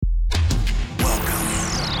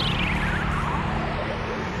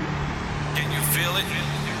it?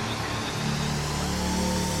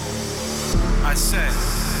 I said,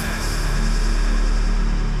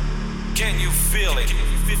 can you feel it?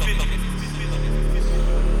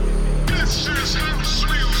 This is house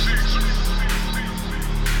music.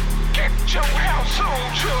 Get your house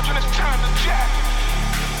on, children. It's time to jack.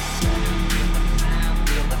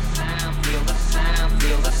 Feel the sound, feel the sound,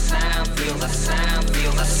 feel the sound, feel the sound,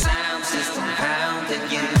 feel the sound system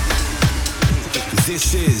pounding you.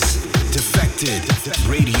 This is Defected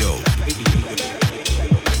Radio.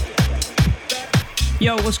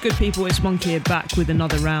 Yo, what's good, people? It's Monki here, back with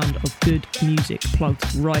another round of good music plugged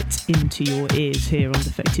right into your ears here on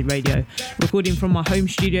Defected Radio. Recording from my home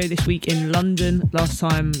studio this week in London. Last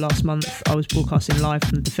month, I was broadcasting live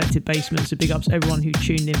from the Defected basement, so big ups to everyone who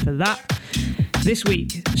tuned in for that. This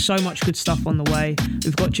week, so much good stuff on the way.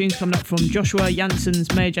 We've got tunes coming up from Joshwa,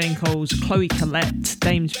 Jansons, Mary Jane Coles, Chloe Collette,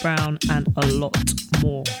 Dames Brown, and a lot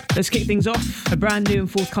more. Let's kick things off. A brand new and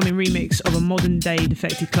forthcoming remix of a modern day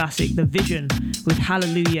Defected classic, The Vision, with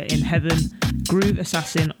Hallelujah in Heaven, Gruuv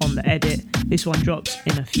Assassin on the edit. This one drops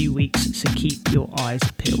in a few weeks, so keep your eyes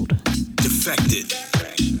peeled. Defected.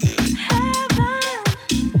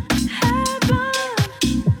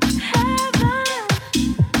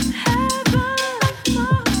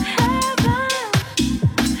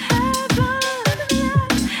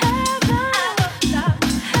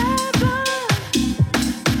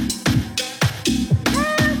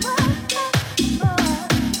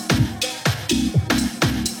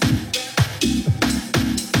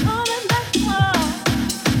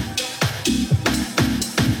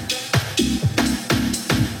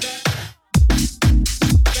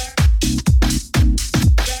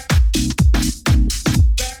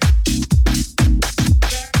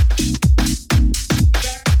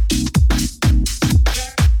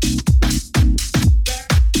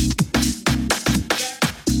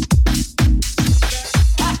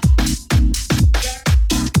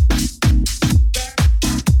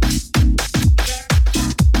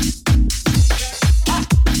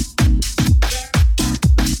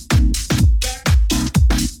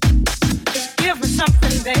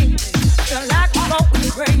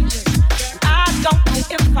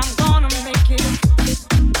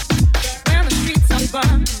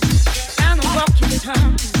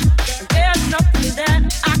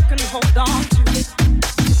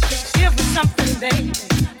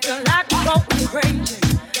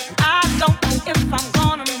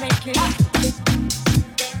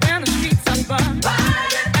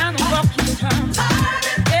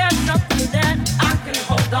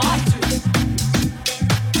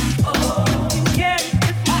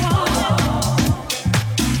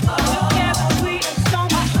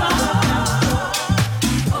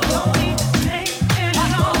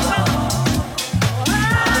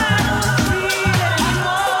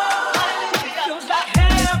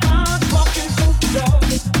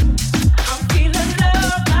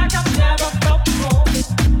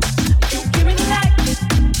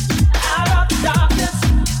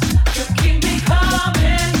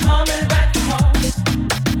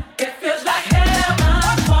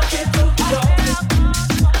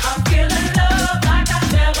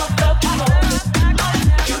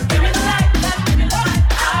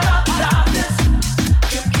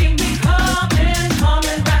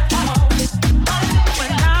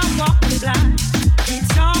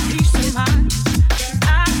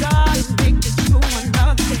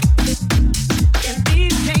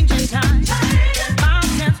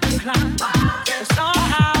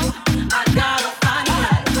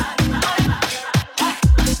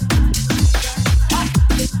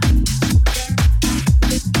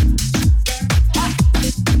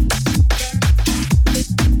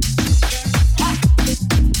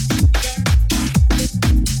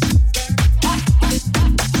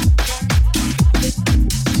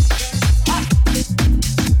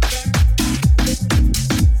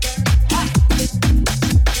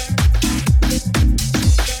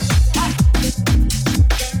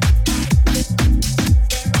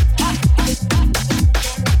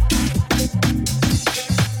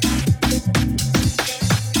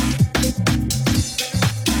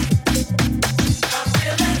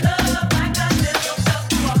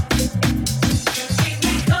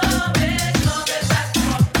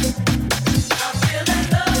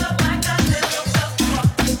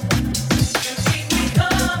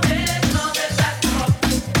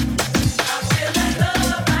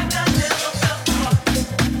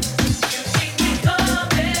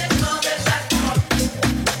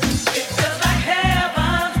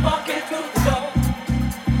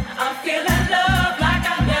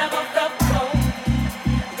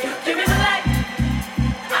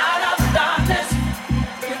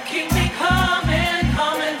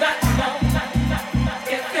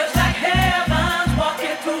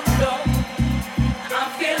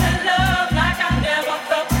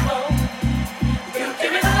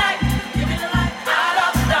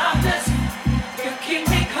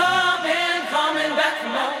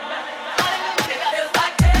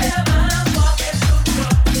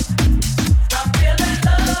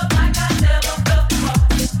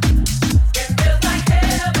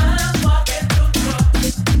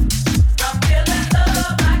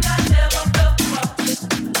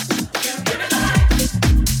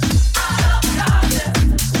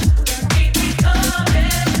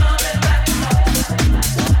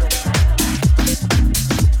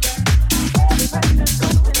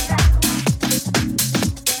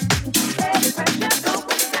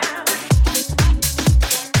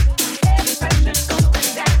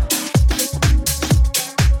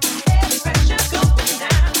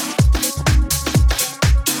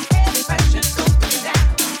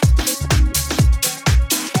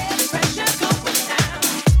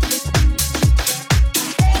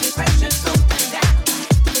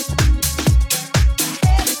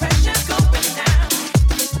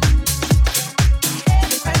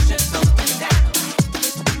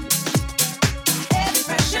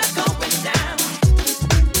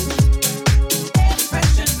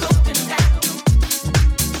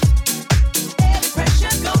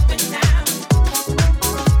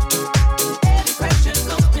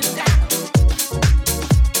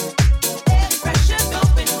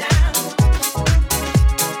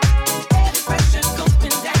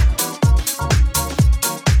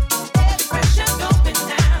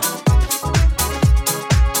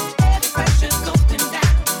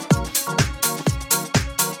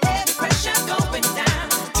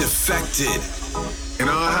 Defected. In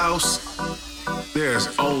our house, there's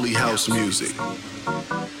only house music.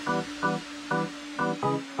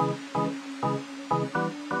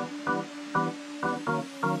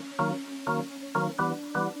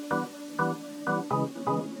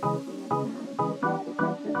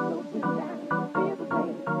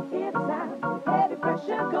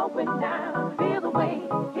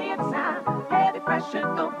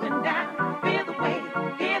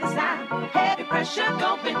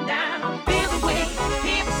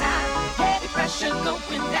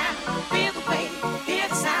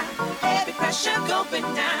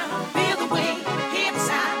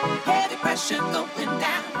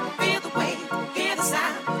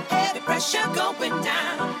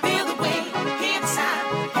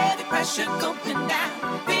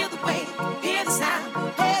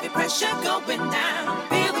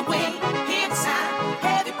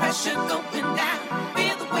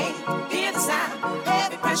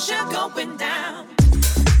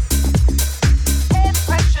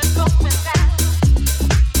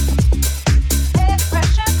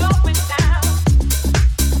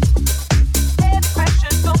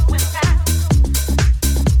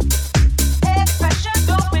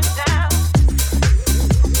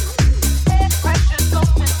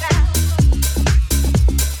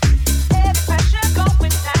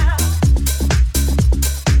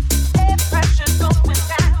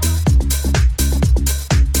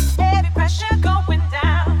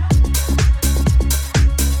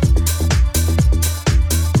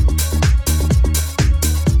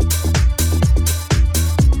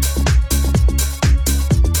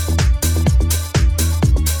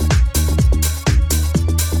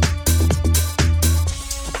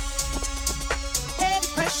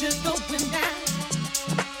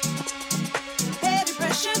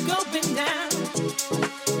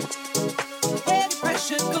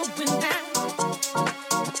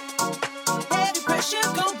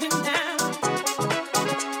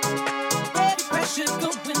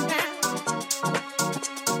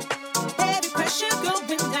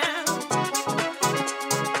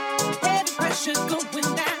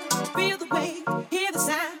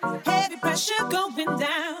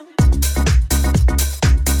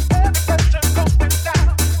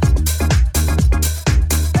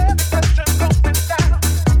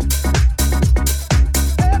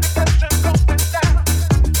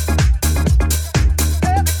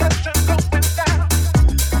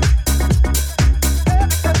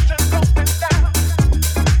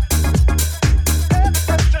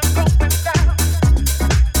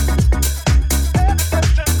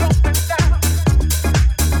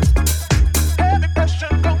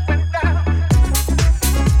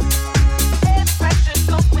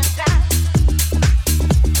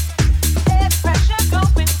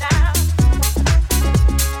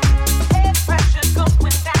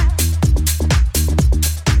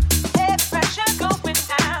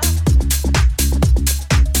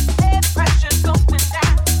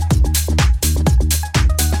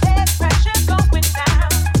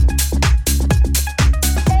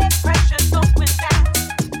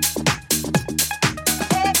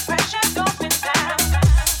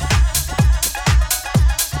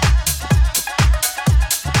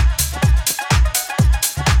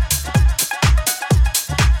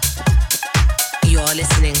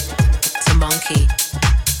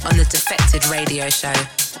 Show.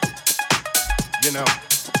 You know,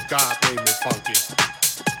 God made me funky.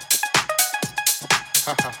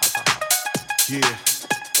 Ha ha ha ha. Yeah.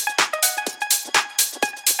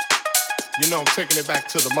 You know, I'm taking it back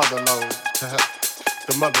to the mother lode,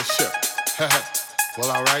 the mothership.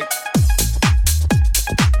 Well, all right.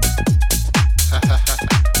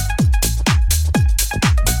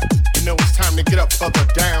 You know, it's time to get up for the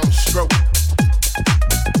downstroke.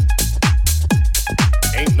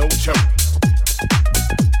 Ain't no joke.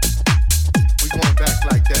 Going back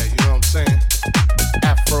like that, you know what I'm saying?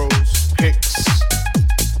 Afros, picks,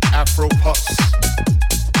 afro puffs,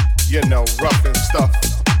 you know, rough and stuff.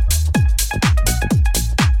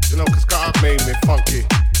 You know, cause God made me funky.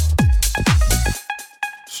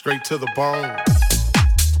 Straight to the bone.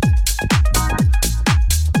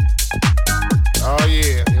 Oh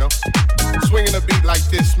yeah, you know. Swinging a beat like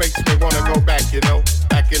this makes me wanna go back, you know,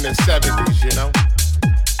 back in the 70s, you know.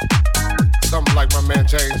 Something like my man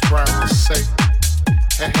James Brown would say.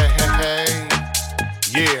 Hey, hey, hey, hey.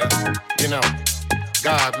 Yeah, you know,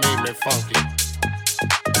 God made me funky.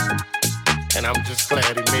 And I'm just glad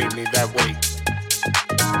he made me that way.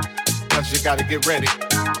 Cause you gotta get ready.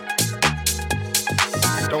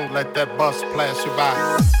 Don't let that bus pass you by.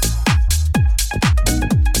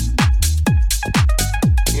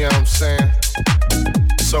 You know what I'm saying?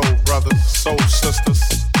 Soul brothers, soul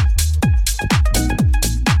sisters.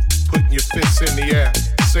 in the air,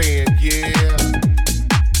 saying yeah.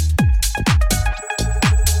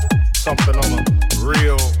 Something on a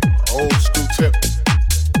real old school tip.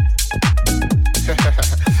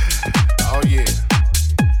 Oh yeah.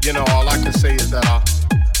 You know, all I can say is that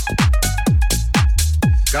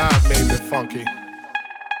God made me funky.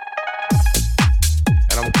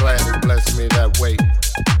 And I'm glad he blessed me that way.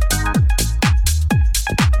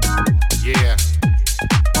 Yeah.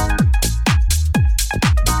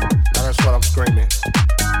 Now that's what I'm screaming.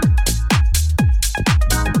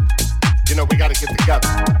 You know, we gotta get together.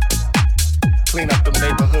 Clean up them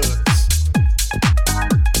neighborhoods.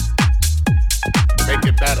 Make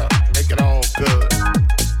it better. Make it all good.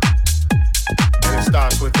 And it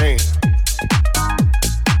starts within.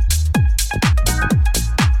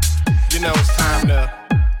 You know, it's time to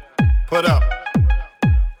put up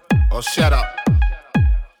or shut up.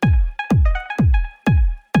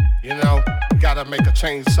 You know, gotta make a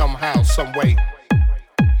change somehow, some way.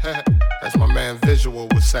 As my man Visual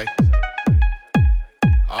would say.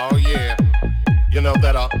 Oh yeah, you know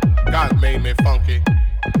that God made me funky.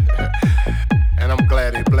 And I'm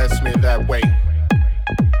glad he blessed me that way.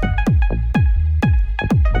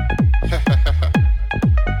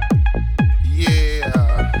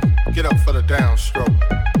 Yeah, get up for the downstroke.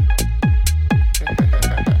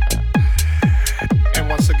 And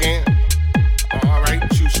once again, alright,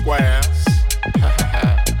 2 squares.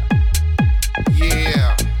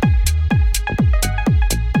 Yeah.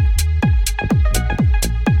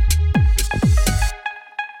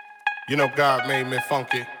 You know, God made me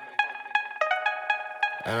funky.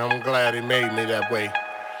 And I'm glad he made me that way.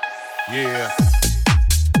 Yeah.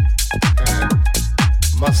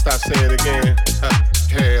 Must I say it again?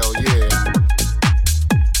 Hell yeah.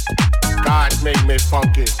 God made me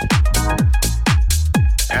funky.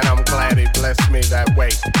 And I'm glad he blessed me that way.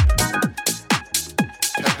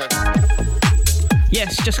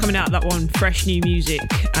 Yes, just coming out of that one, fresh new music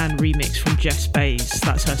and remix from Jess Bays.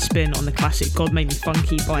 That's her spin on the classic God Made Me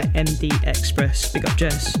Funky by MD X-Spress. Big up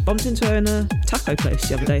Jess. Bumped into her in a taco place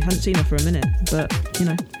the other day. Hadn't seen her for a minute, but you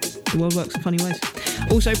know, the world works in funny ways.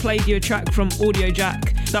 Also played you a track from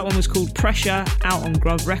Audiojack. That one was called Pressure, out on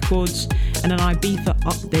Gruuv Records, and an Ibiza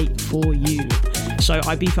update for you. So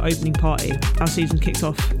Ibiza opening party. Our season kicked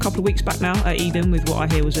off a couple of weeks back now at Eden with what I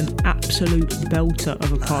hear was an absolute belter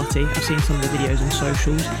of a party. I've seen some of the videos on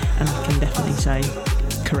socials and I can definitely say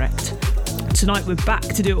correct. Tonight we're back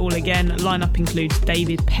to do it all again. Lineup includes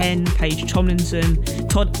David Penn, Paige Tomlinson,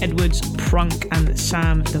 Todd Edwards, Prunk and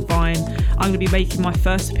Sam Divine. I'm going to be making my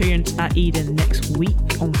first appearance at Eden next week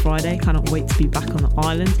on Friday. Cannot wait to be back on the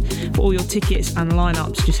island. For all your tickets and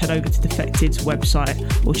lineups, just head over to Defected's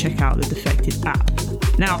website or check out the Defected app.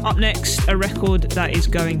 Now, up next, a record that is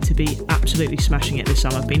going to be absolutely smashing it this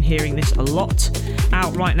summer. I've been hearing this a lot.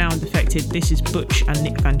 Out right now on Defected, this is Butch and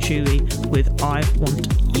Nick Fanciulli with I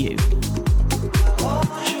Want You.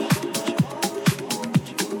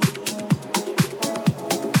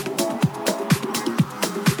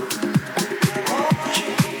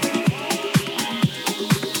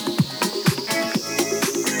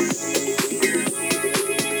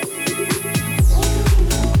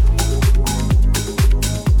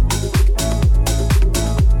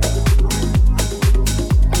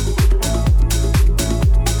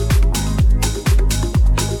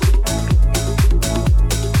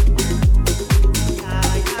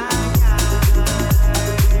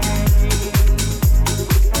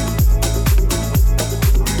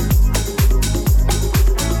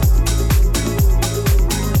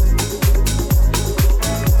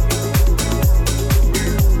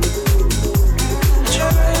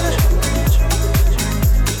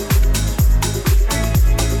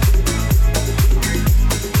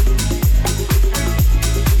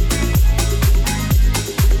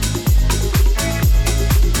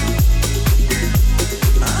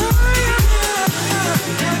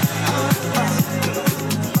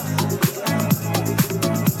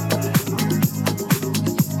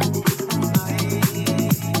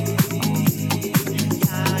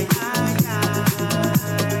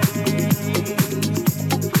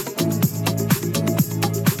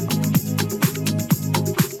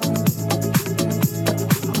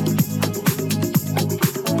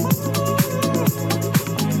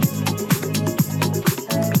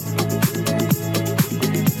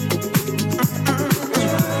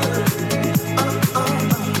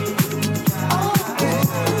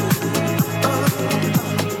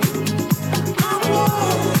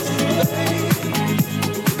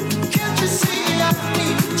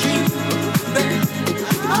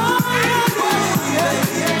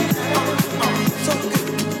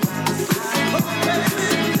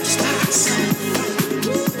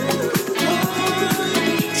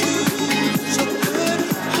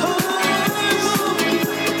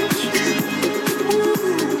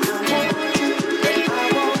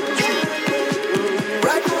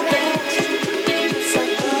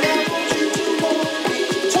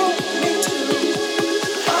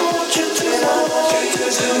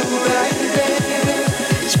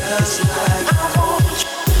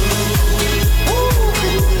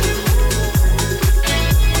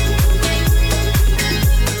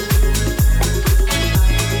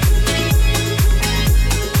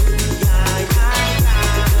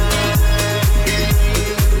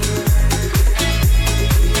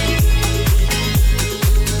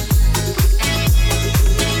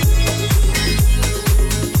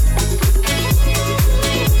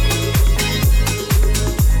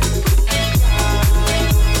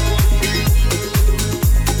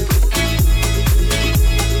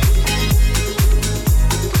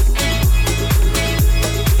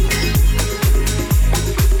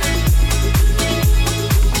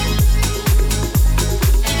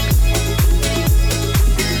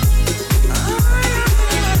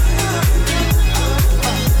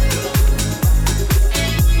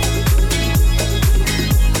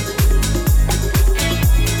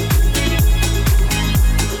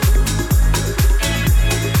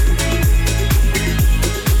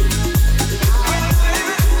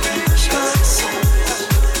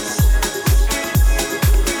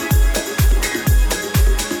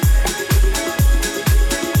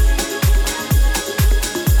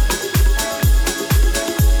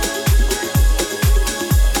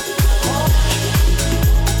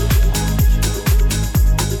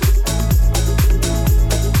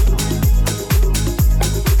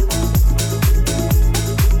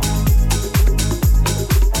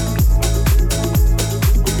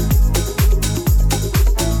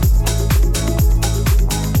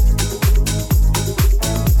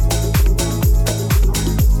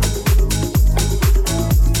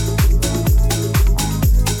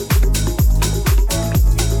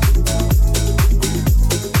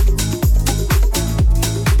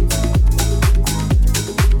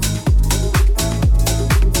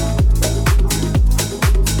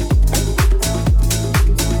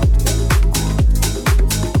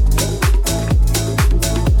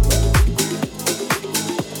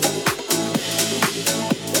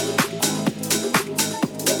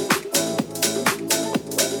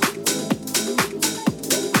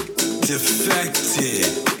 Defected.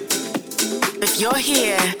 If you're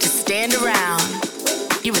here to stand around,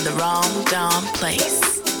 you're in the wrong darn place.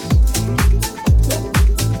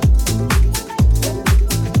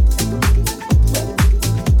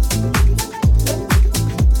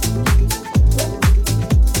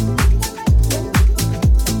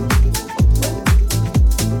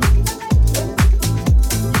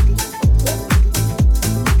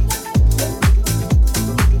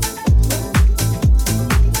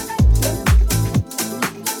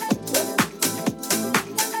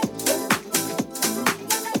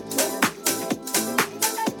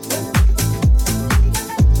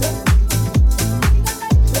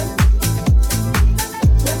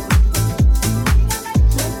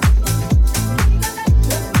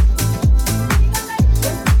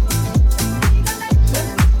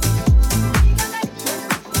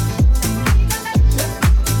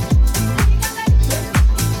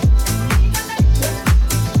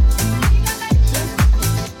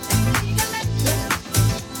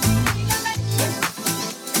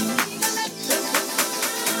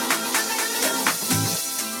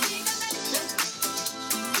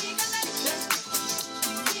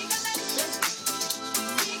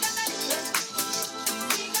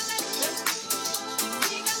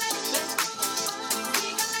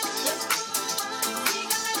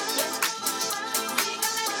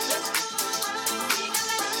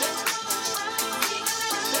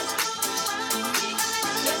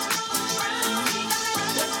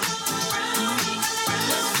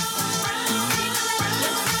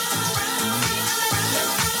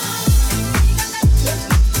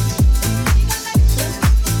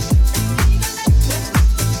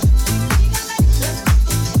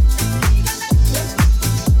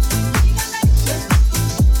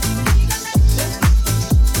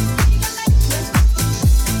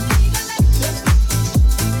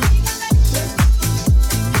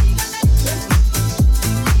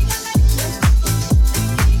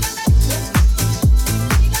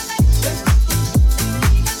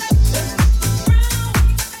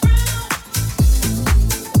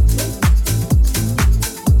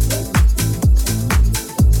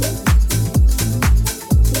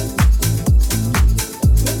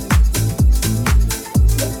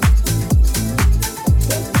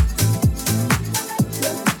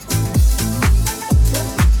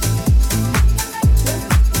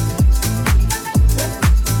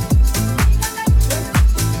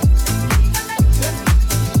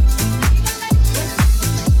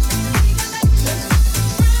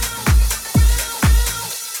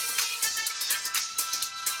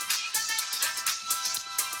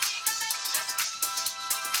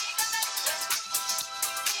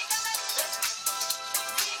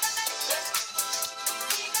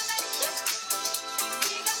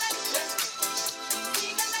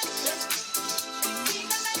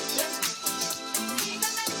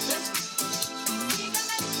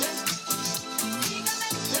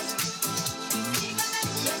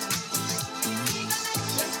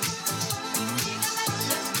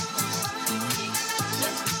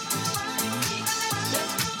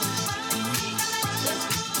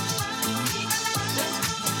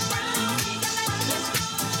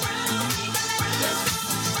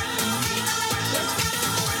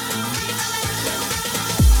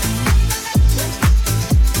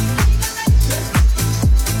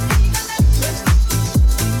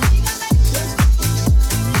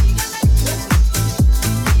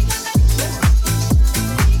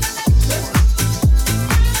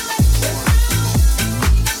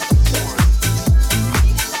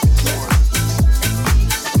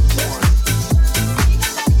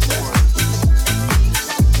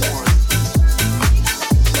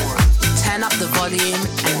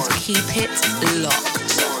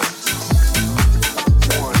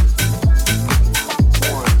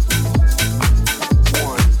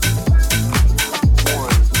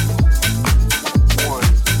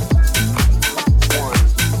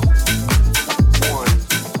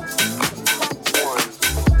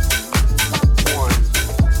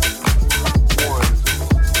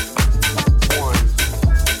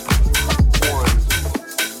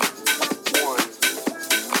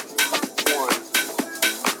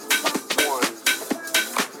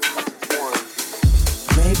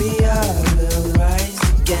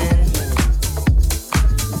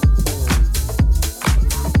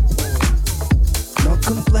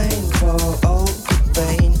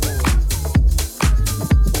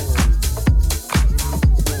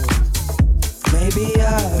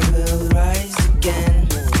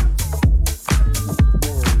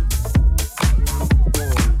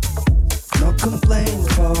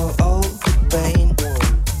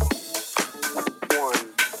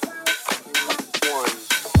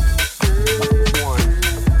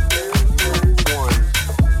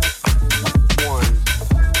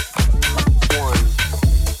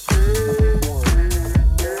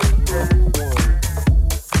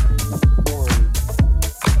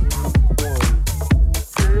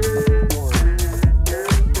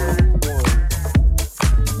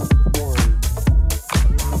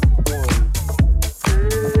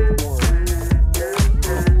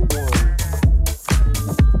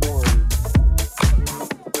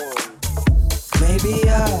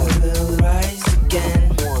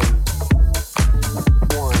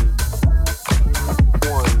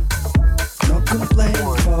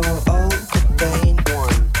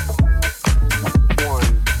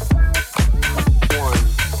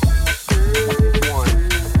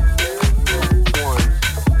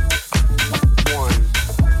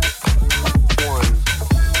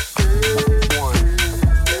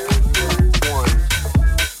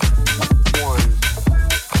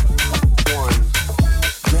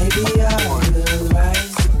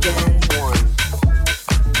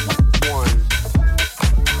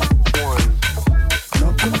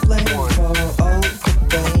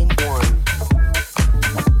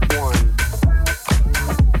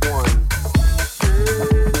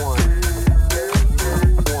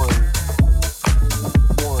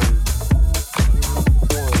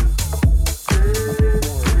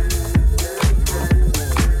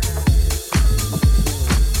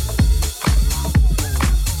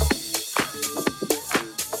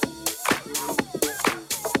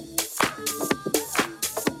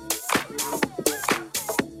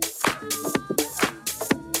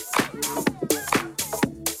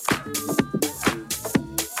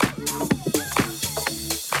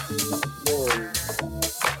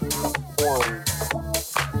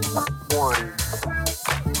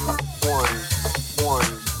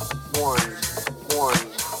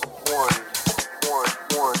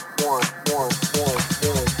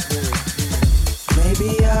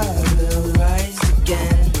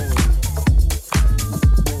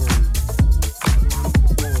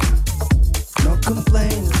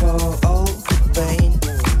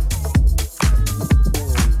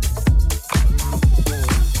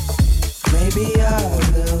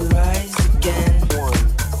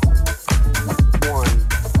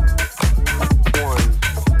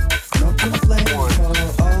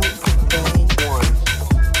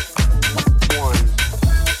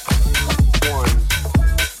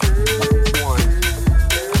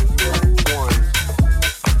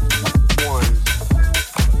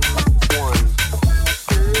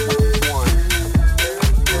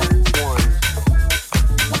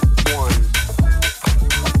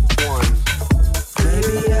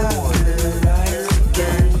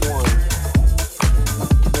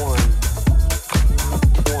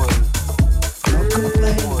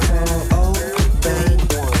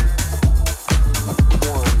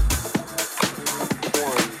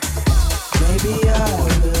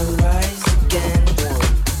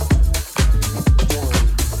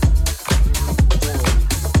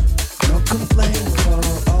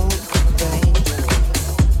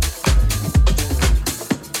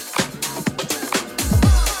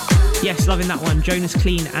 Yes, loving that one.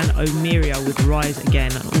 Jonasclean and Omeria with Rise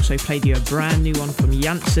Again, and also played you a brand new one from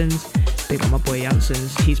Jansons. Big on my boy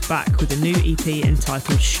Jansons. He's back with a new EP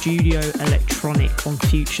entitled Studio Electronic on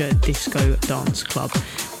Future Disco Dance Club.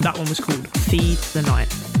 That one was called Feed the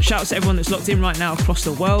Night. Shout out to everyone that's locked in right now across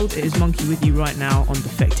the world. It is Monki with you right now on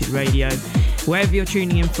Defected Radio. Wherever you're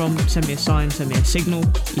tuning in from, send me a sign, send me a signal.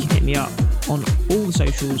 You can hit me up on all the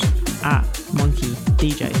socials at Monki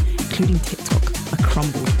DJ, including TikTok. I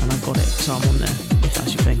crumbled and I got it, so I'm on there if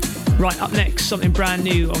that's your thing. Right, up next, something brand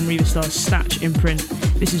new on Riva Star's Snatch imprint.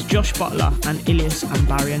 This is Josh Butler and Illyus and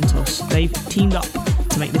Barrientos. They've teamed up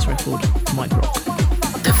to make this record, Mic Rock.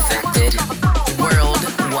 Defected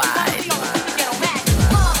worldwide.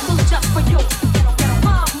 Move just for you.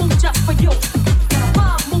 Move just for you.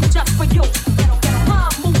 Move just for you.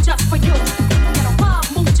 Move just for you.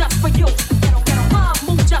 Move just for you.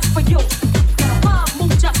 Move just for you.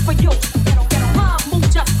 Move just for you.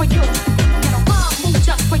 Move just for you. Move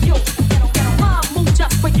just for you. Move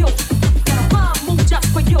just for you. Move just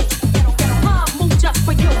for you. Move just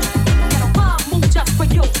for you. Move just for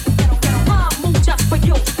you.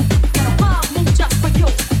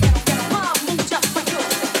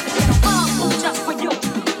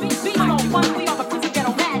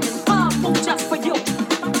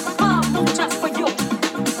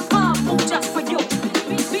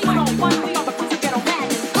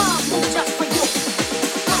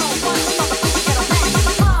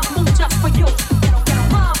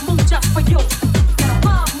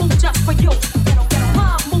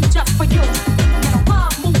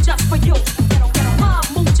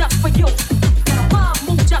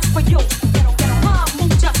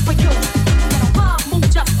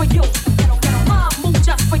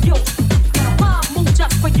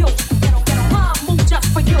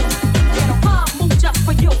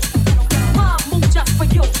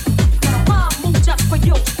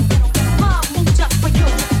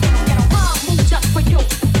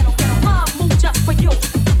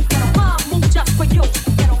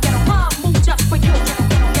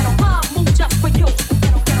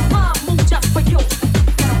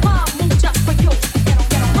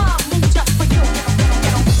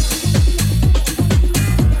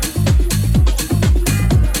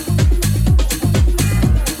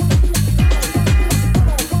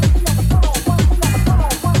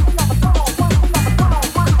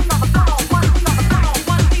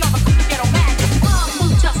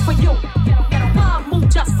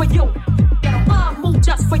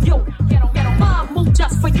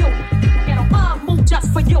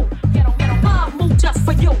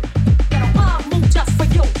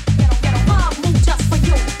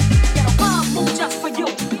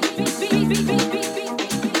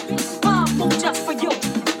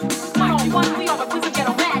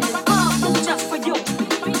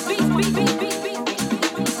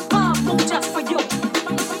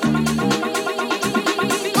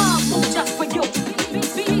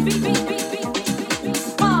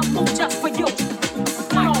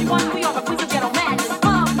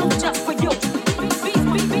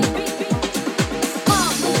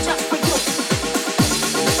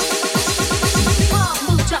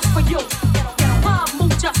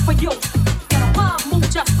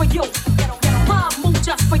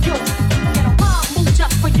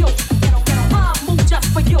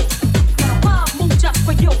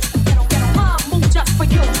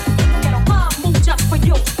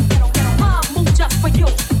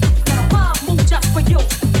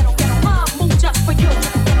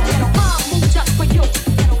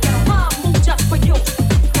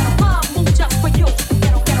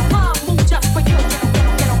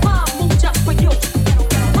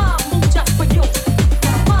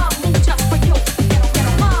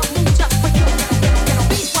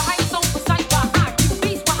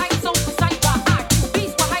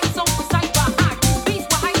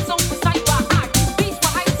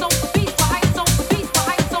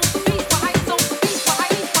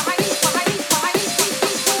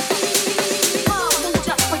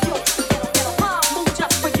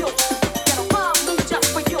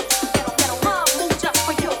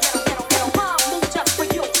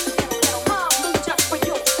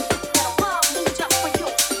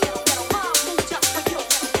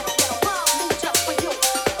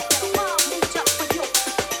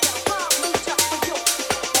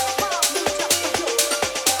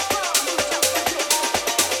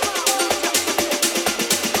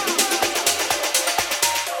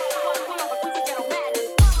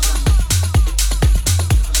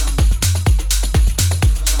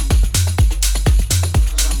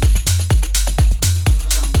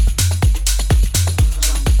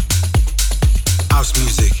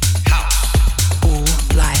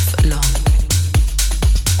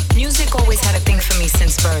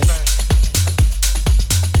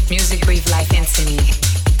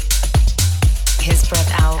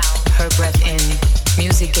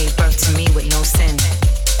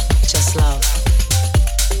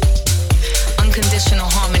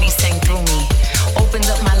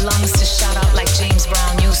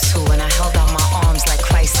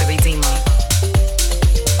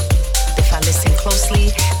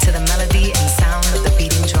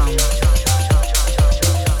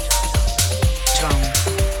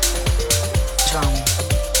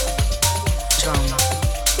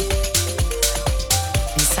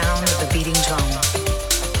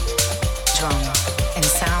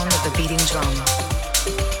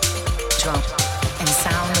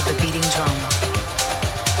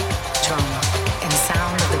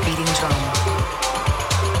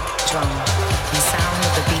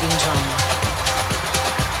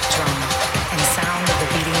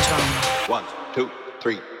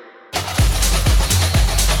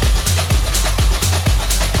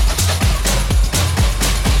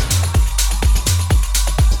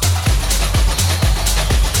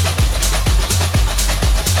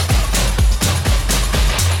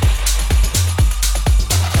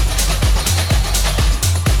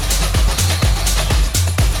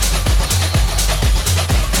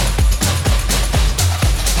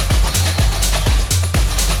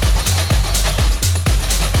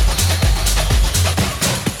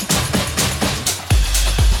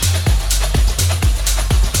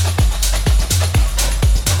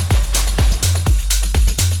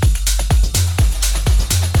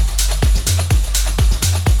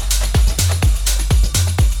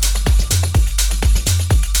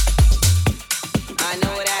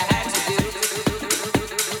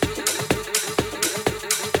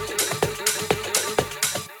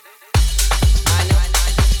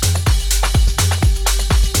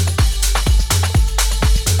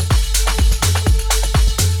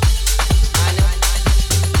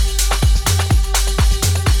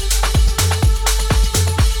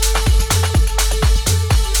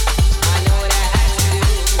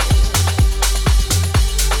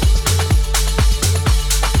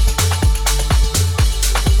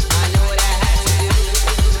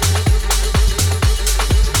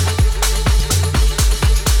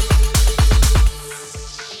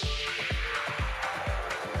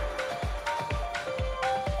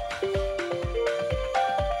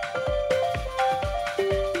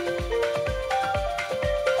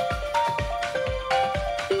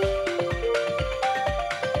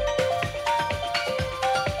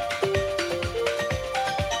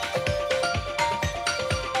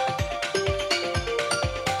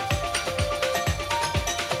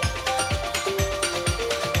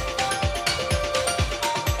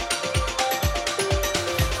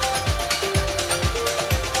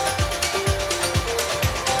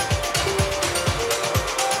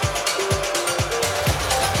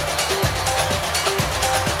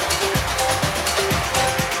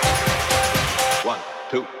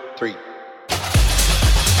 2, 3.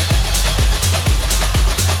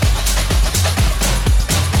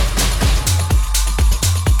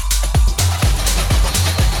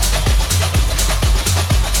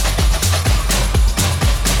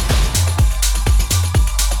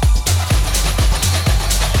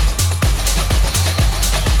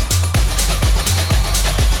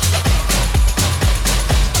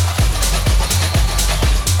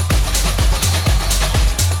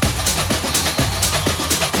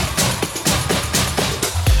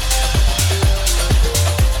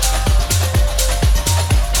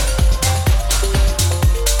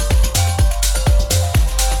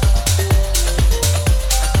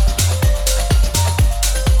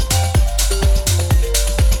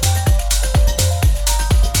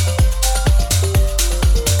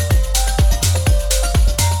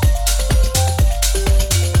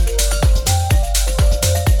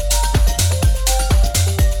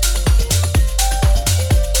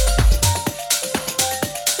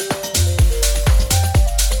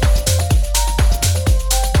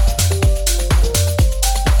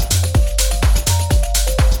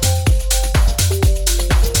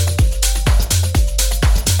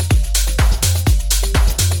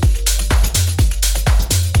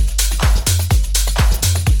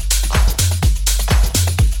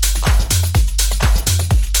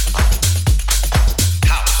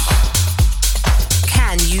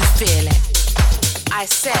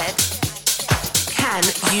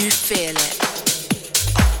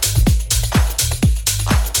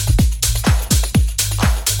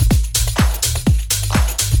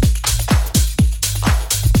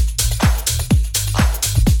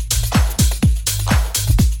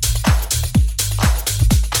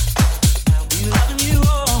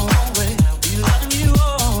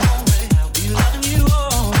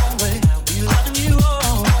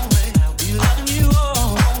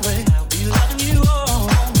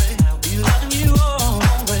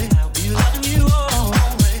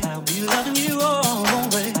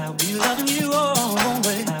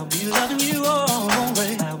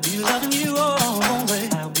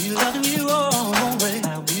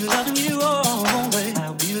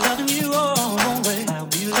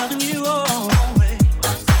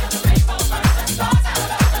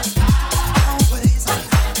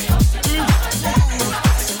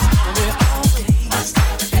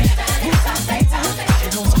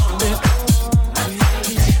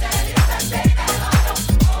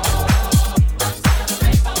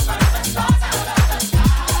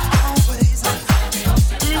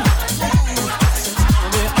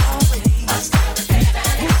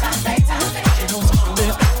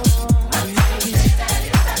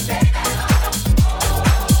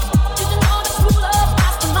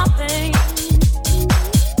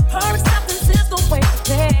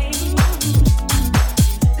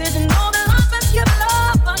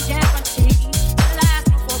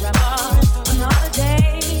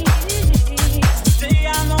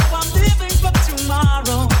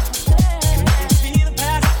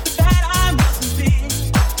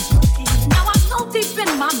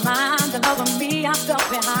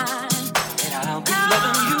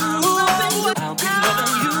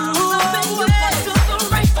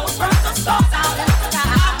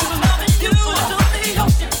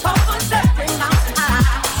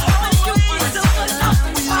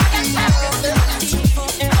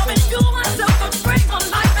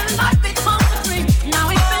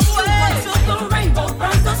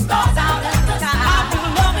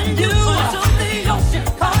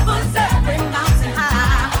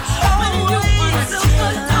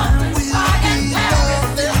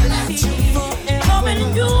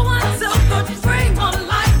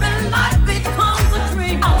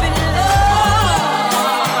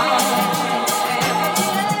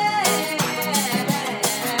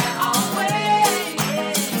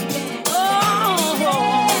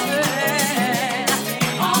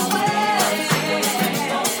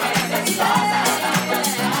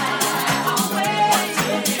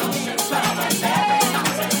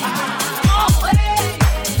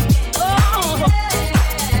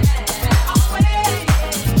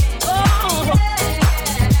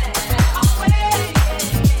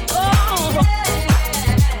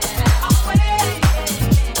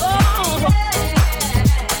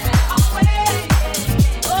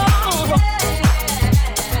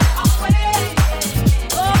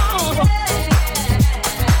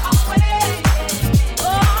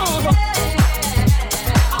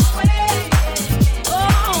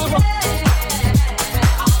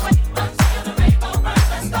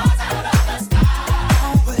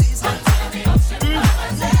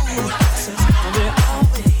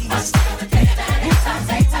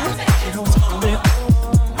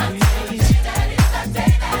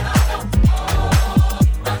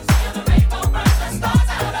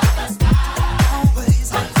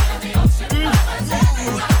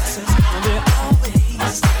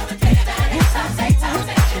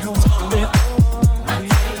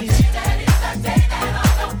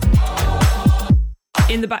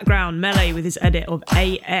 In the background, Melé with his edit of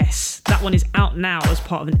AS. That one is out now as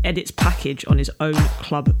part of an edits package on his own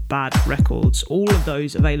Club Bad Records. All of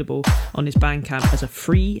those available on his Bandcamp as a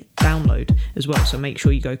free download as well, so make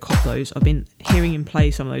sure you go cop those. I've been hearing him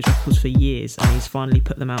play some of those records for years, and he's finally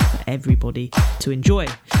put them out for everybody to enjoy.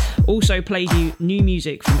 Also played you new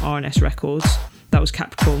music from R&S Records. That was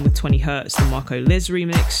Capricorn with 20 Hertz, the Marco Liz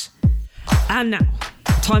remix. And now,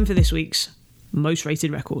 time for this week's most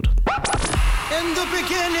rated record. In the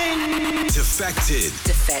beginning, Defected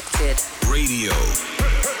Radio.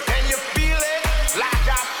 Can you feel it? Like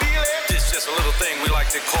I feel it? It's just a little thing we like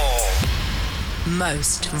to call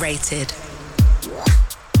Most rated.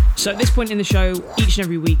 So at this point in the show, each and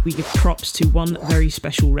every week we give props to one very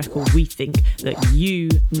special record we think that you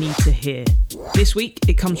need to hear. This week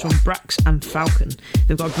it comes from Braxe and Falcon.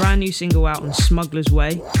 They've got a brand new single out on Smugglers'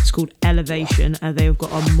 Way. It's called Elevation, and they've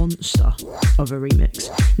got a monster of a remix.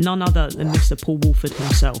 None other than Mr. Paul Woolford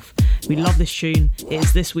himself. We love this tune. It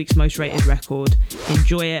is this week's most rated record.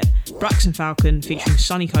 Enjoy it. Braxe and Falcon featuring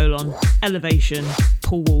Sunni Colón, Elevation,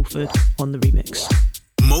 Paul Woolford on the remix.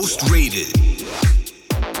 Most rated.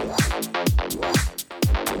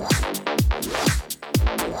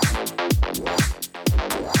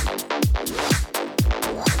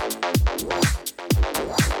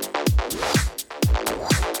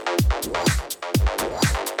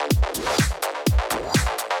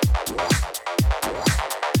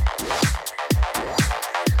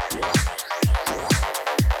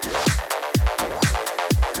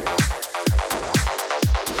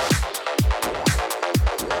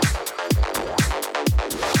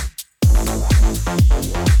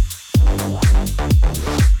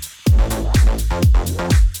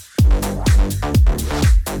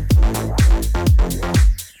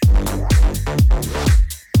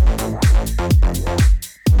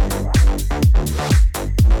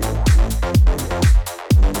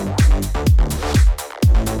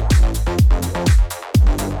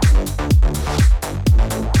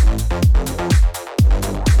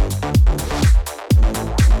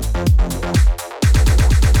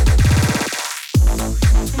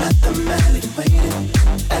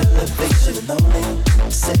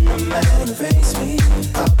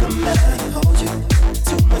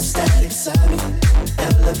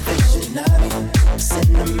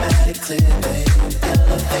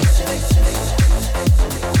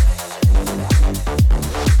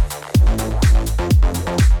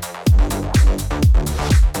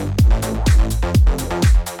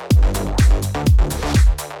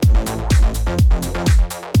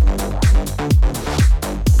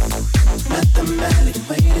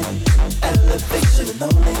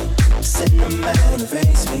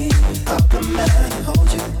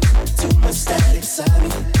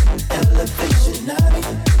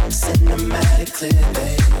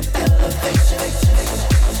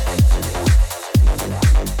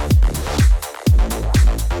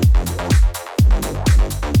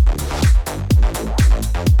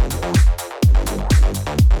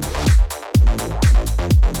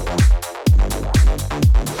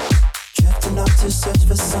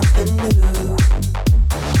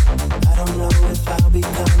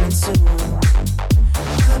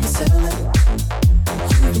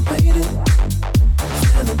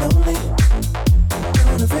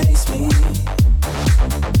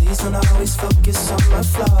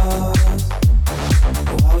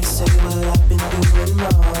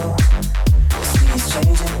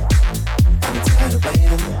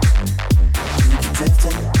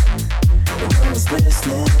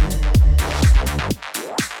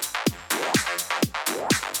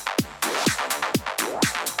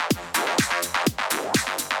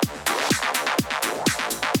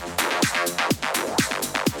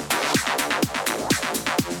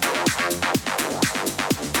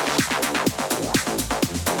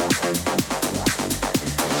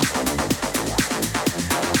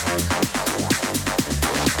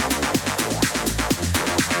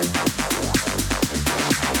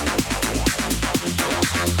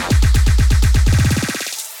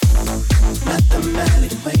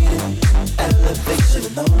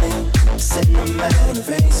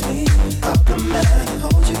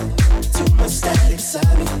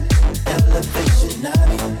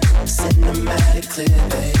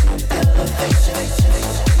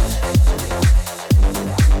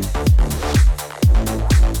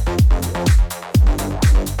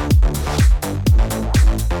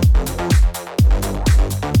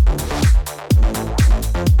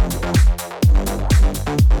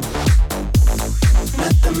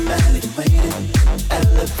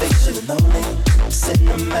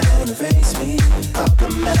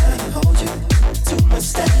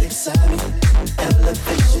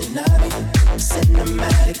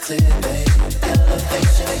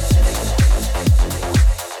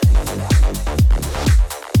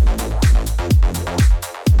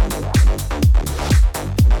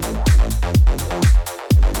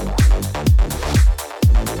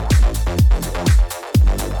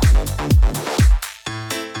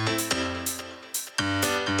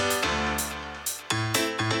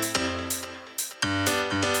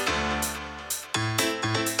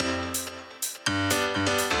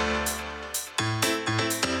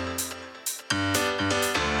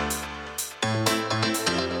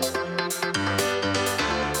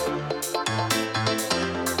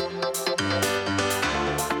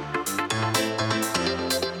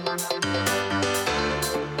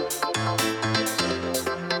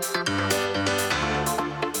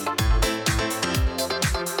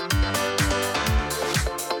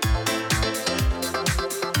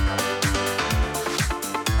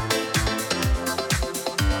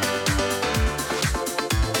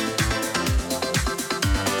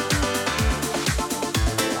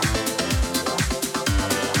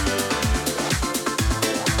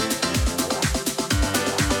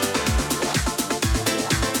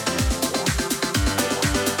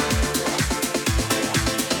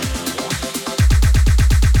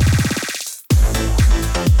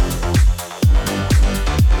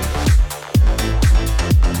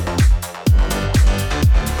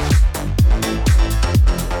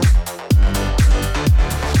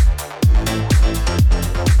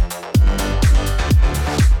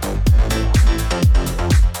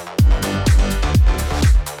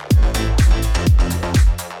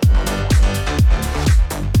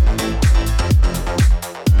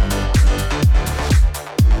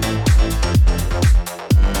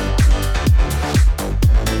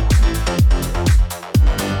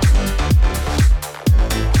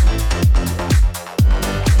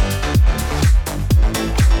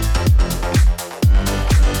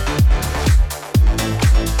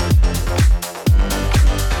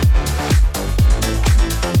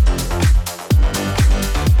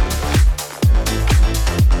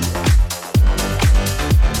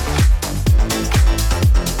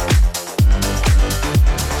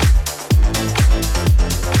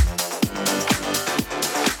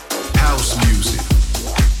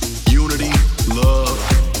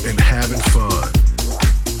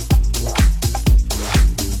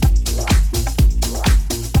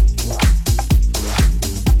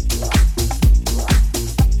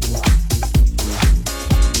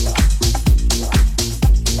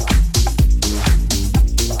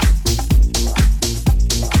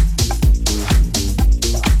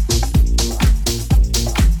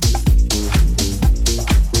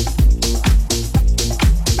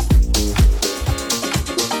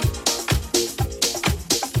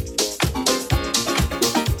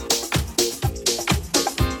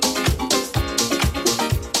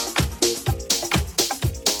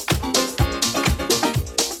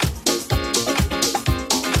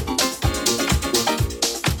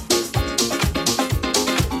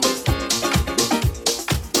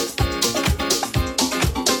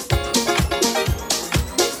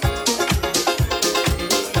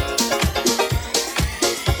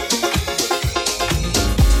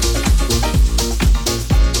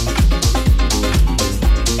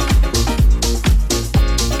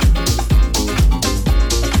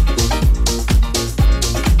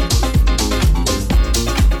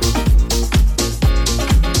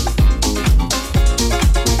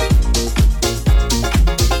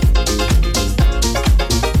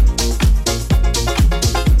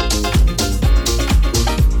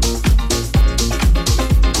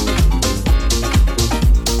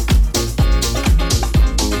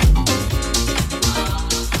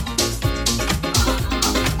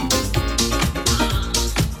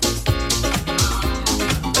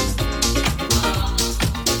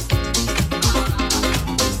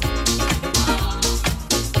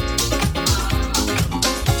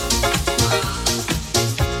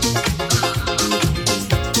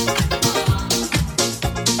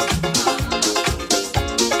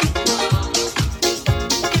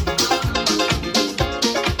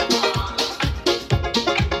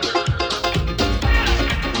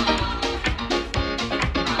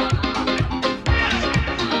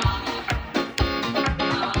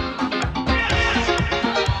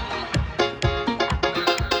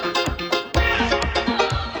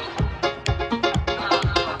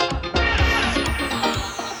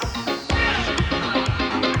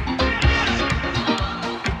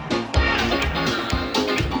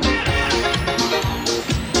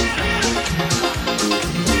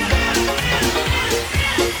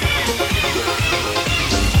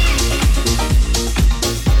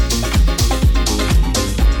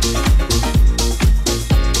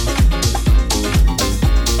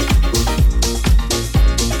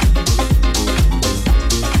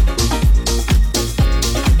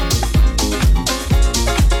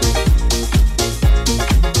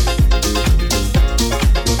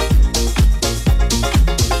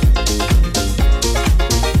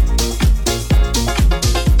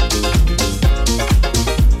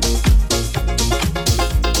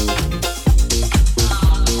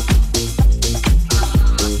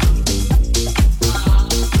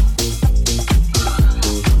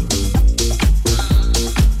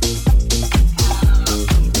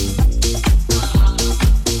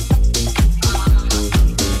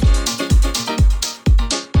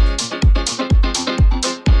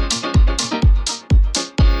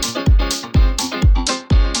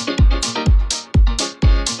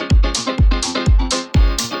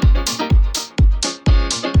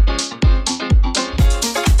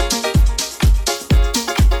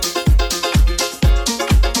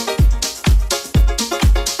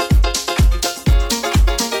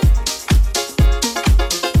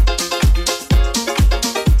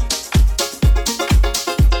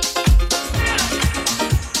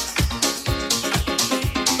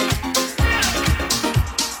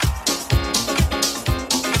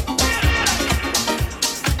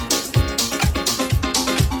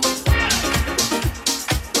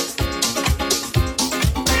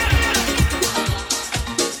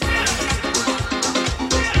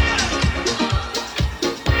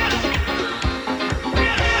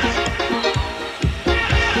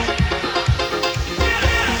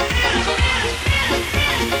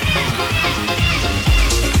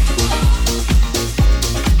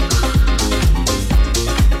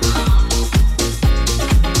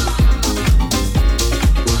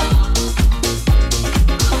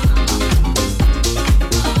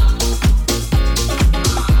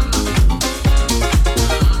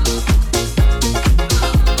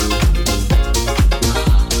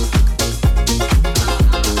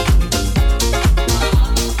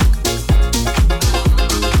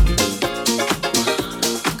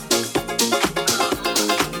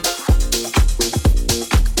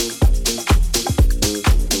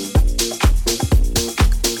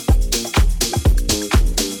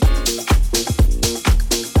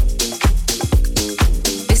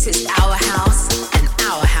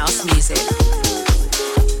 house music.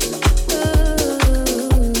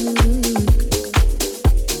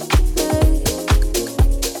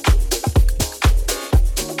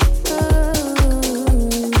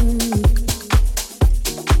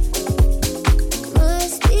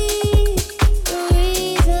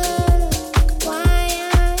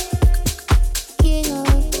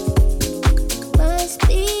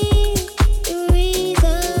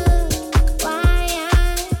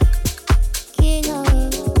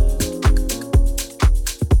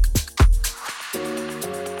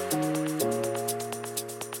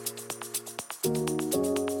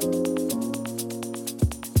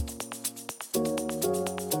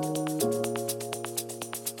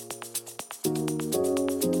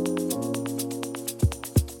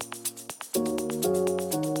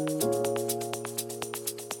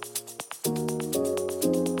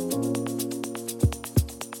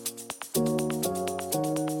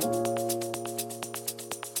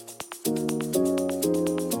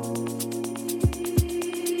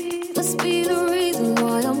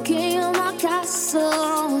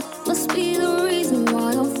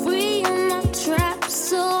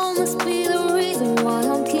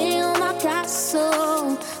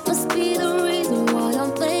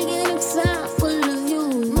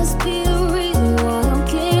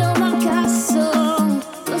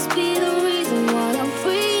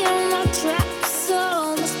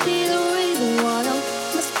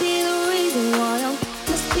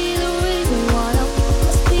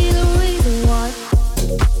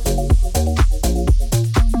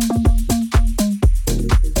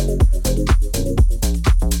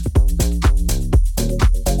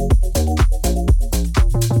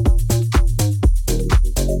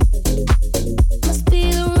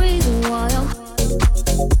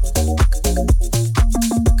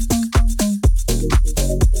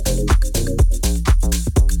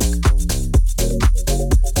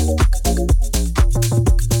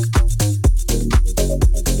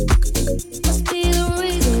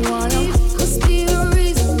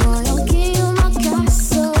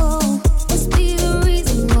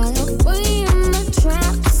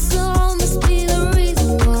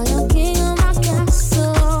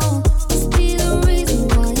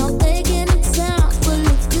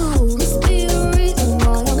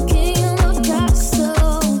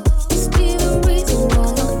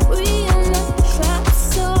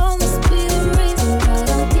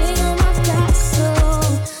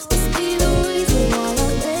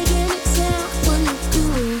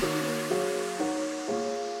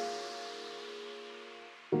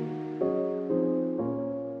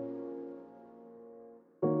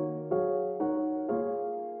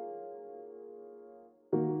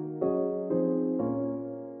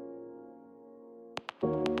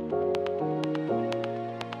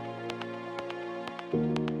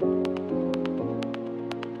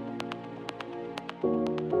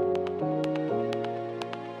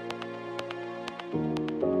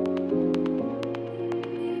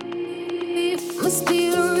 Must be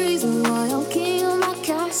the reason why I'm king of my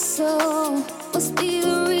castle. Must be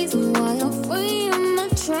the reason why I'm free in my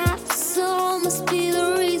trap. So must be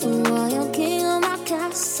the reason why I'm king of my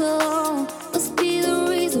castle. Must be the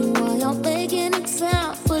reason why I'm making an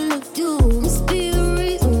example of you. Must be the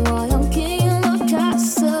reason why I'm king of my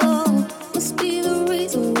castle. Must be the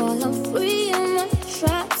reason why I'm free in my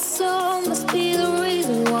trap. So must be the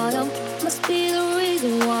reason why I'm. Must be the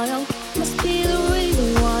reason why I'm. Must be the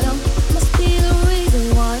reason why I'm. Must be the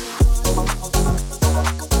reason why.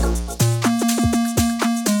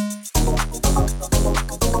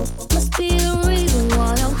 Must be the reason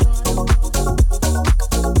why I'm.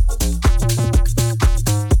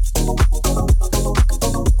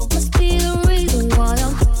 Must be the reason why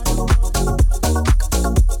I'm.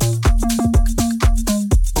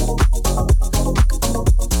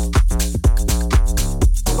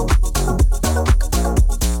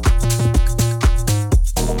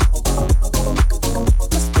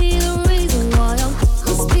 Must be the reason why I'm.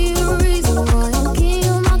 Must be the reason why I'm king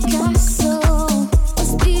of my castle.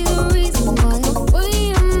 Must be the reason why I'm free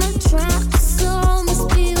in my trap. So must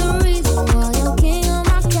be the reason why I'm king of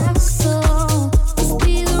my castle. Must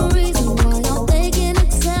be the reason why I'm making an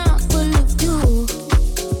example of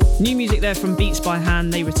you. New music there from Beats by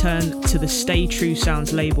Hand. They return to the Stay True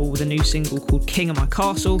Sounds label with a new single called King of My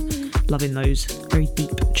Castle. Loving those very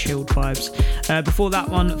deep, chilled vibes. Before that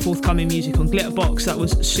one, forthcoming music on Glitterbox. That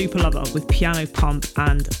was Superlover with Piano Pump,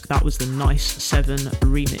 and that was the Nice 7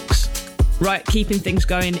 remix. Right, keeping things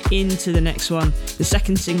going into the next one. The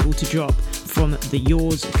second single to drop from the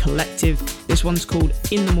Yours Collective. This one's called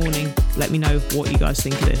In the Morning. Let me know what you guys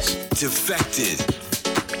think of this. Defected.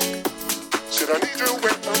 Should I need you in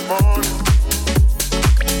the morning?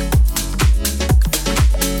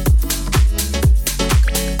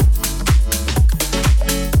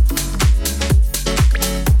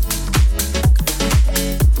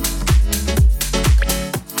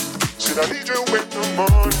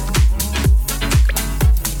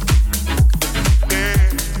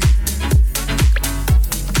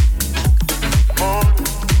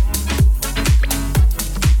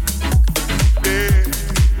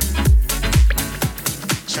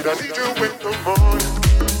 need you in the morning.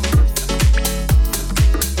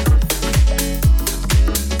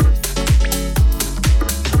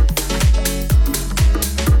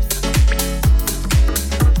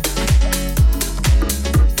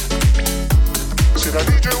 Said I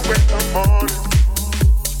need you in the morning.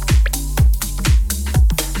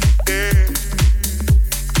 Yeah.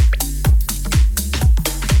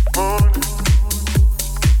 Morning.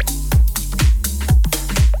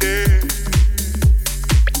 Yeah.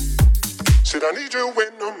 Said I need you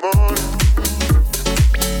in the morning.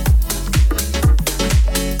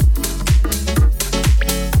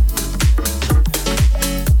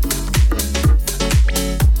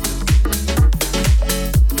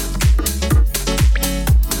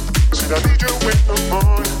 Said I need you in the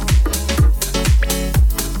morning.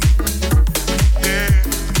 Yeah.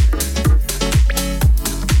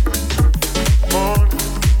 Morning.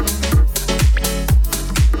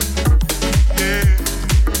 Yeah.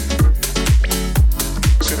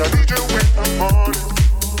 Said I need you in the morning.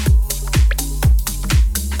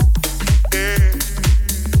 Yeah.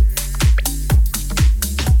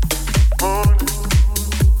 Morning.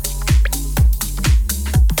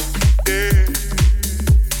 Yeah.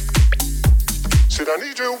 Said I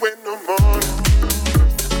need you in the morning.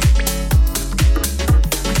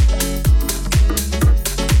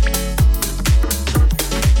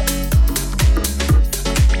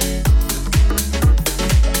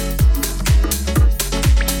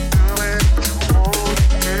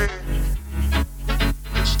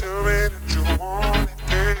 Just tell me that you want it,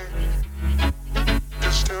 yeah.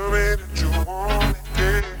 Just tell me that you want it,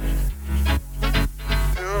 yeah.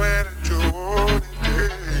 Tell me that you want it,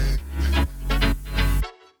 yeah.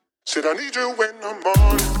 Said I need you in the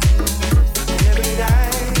morning. Every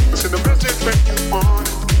night. Send a message when you want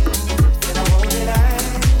it. And I want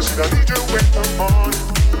it. Said I need you in the morning.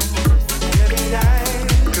 Every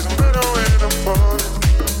night. 'Cause I'm better when I'm falling.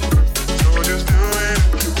 So just do it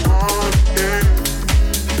if you want it, yeah.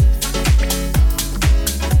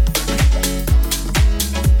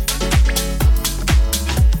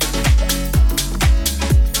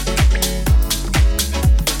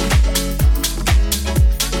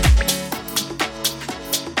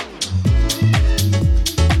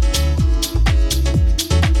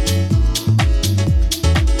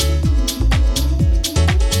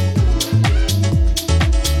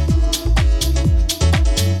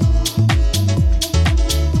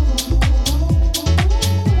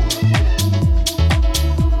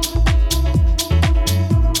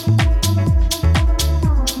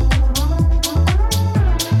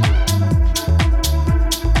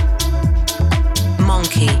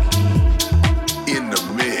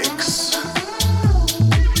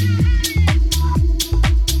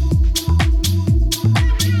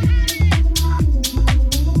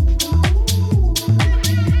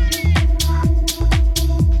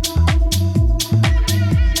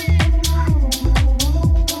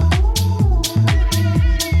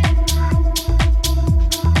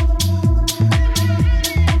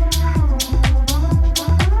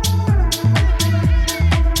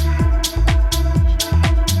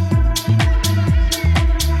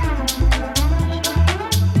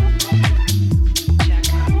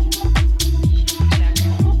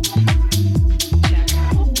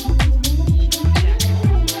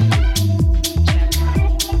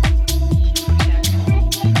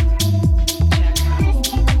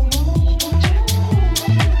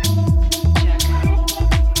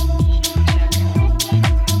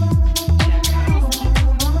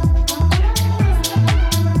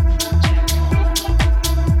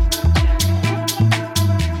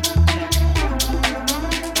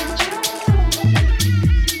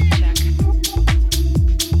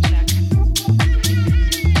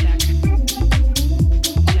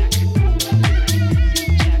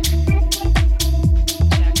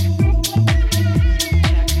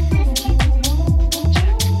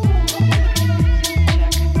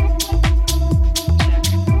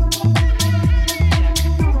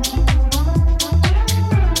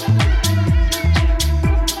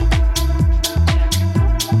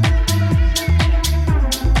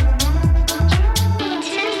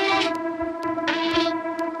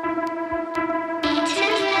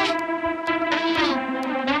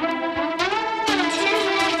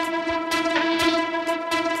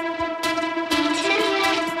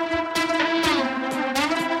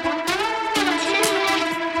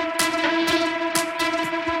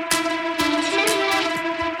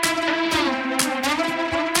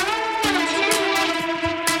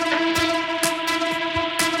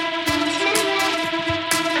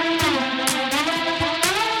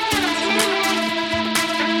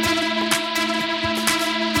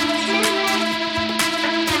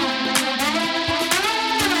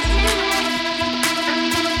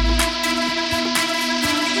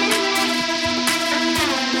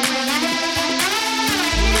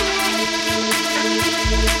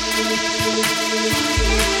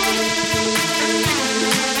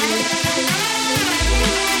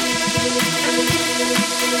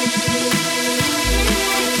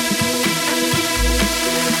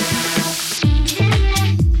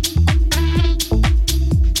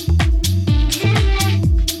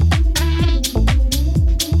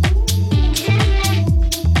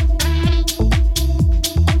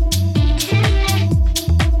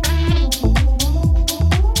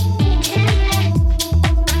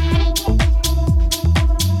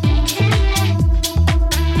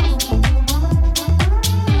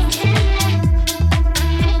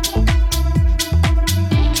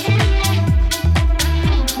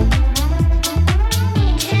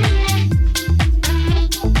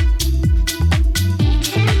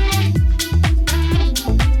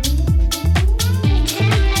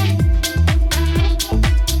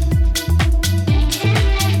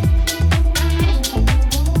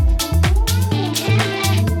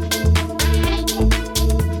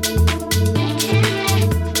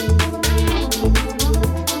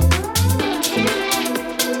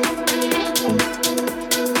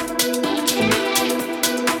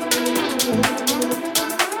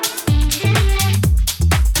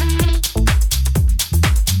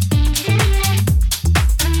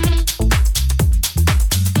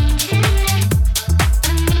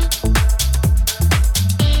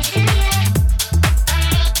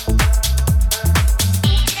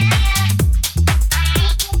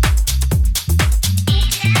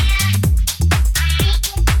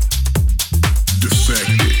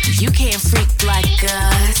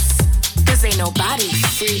 nobody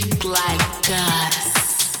freak like us.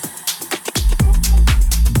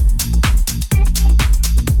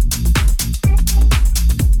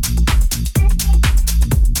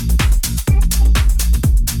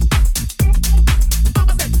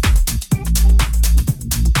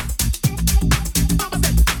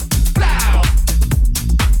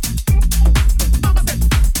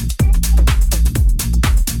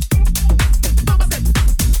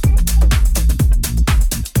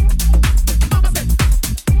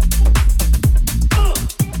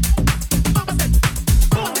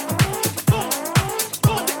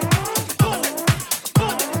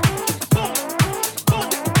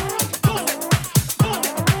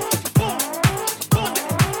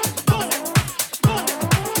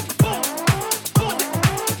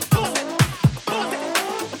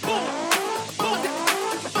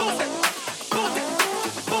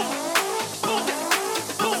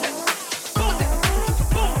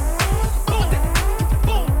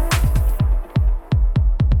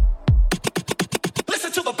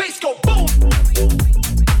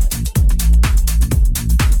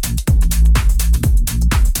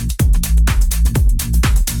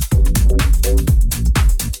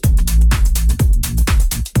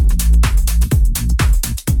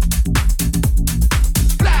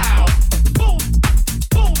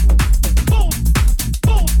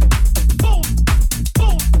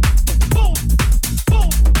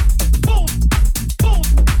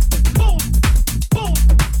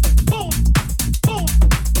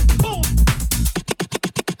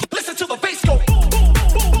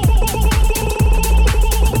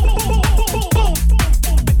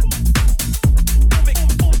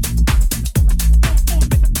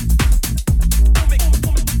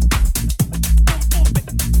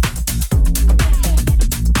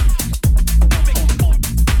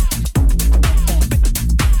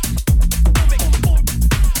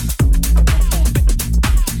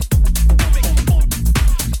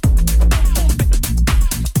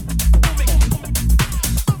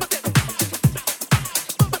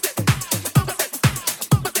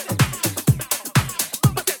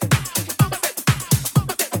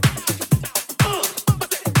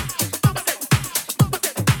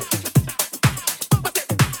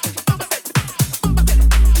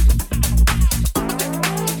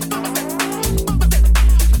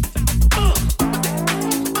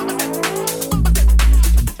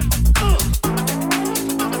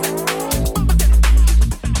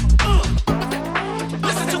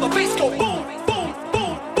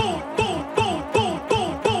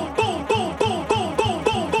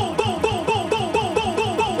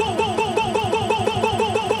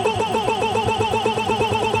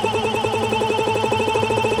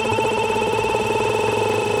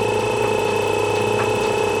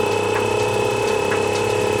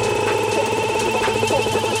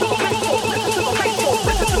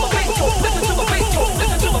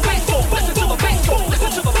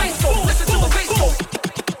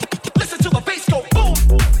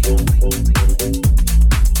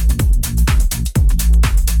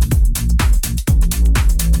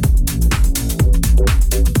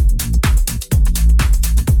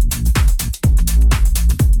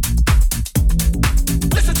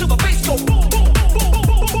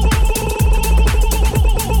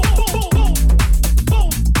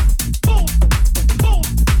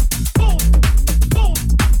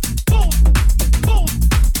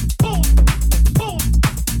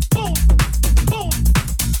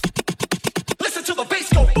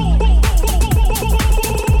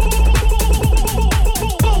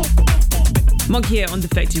 Monki here on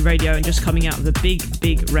Defected Radio, and just coming out of the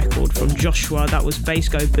big record from Joshwa, that was Bass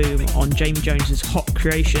Go Boom on Jamie Jones's Hot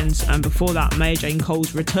Creations, and before that Maya Jane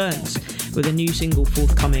Cole's returns with a new single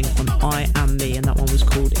forthcoming on I Am Me, and that one was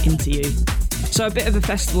called Into You. So a bit of a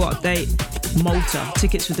festival update. Malta,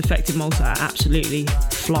 tickets for Defected Malta are absolutely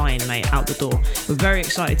flying, mate, out the door. We're very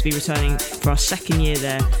excited to be returning for our second year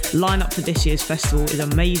there. Lineup for this year's festival is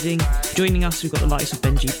amazing. Joining us, we've got the likes of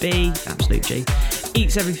Benji B, absolute G,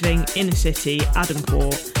 Eats Everything, Inner City, Adam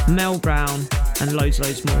Core, Mel Brown, and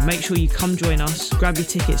loads more. Make sure you come join us. Grab your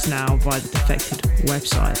tickets now via the Defected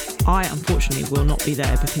website. I, unfortunately, will not be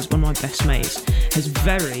there because one of my best mates has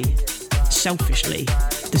very selfishly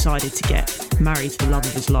decided to get married to the love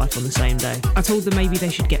of his life on the same day. I told them maybe they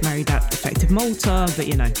should get married at Defected Malta, but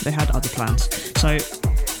you know, they had other plans. So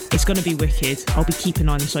it's going to be wicked. I'll be keeping an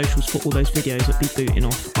eye on the socials for all those videos that be booting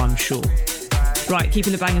off, I'm sure. Right,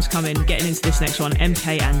 keeping the bangers coming, getting into this next one,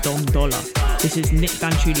 MK and Don Dolla. This is Nick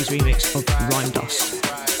Fanciulli's remix of Rhyme Dust.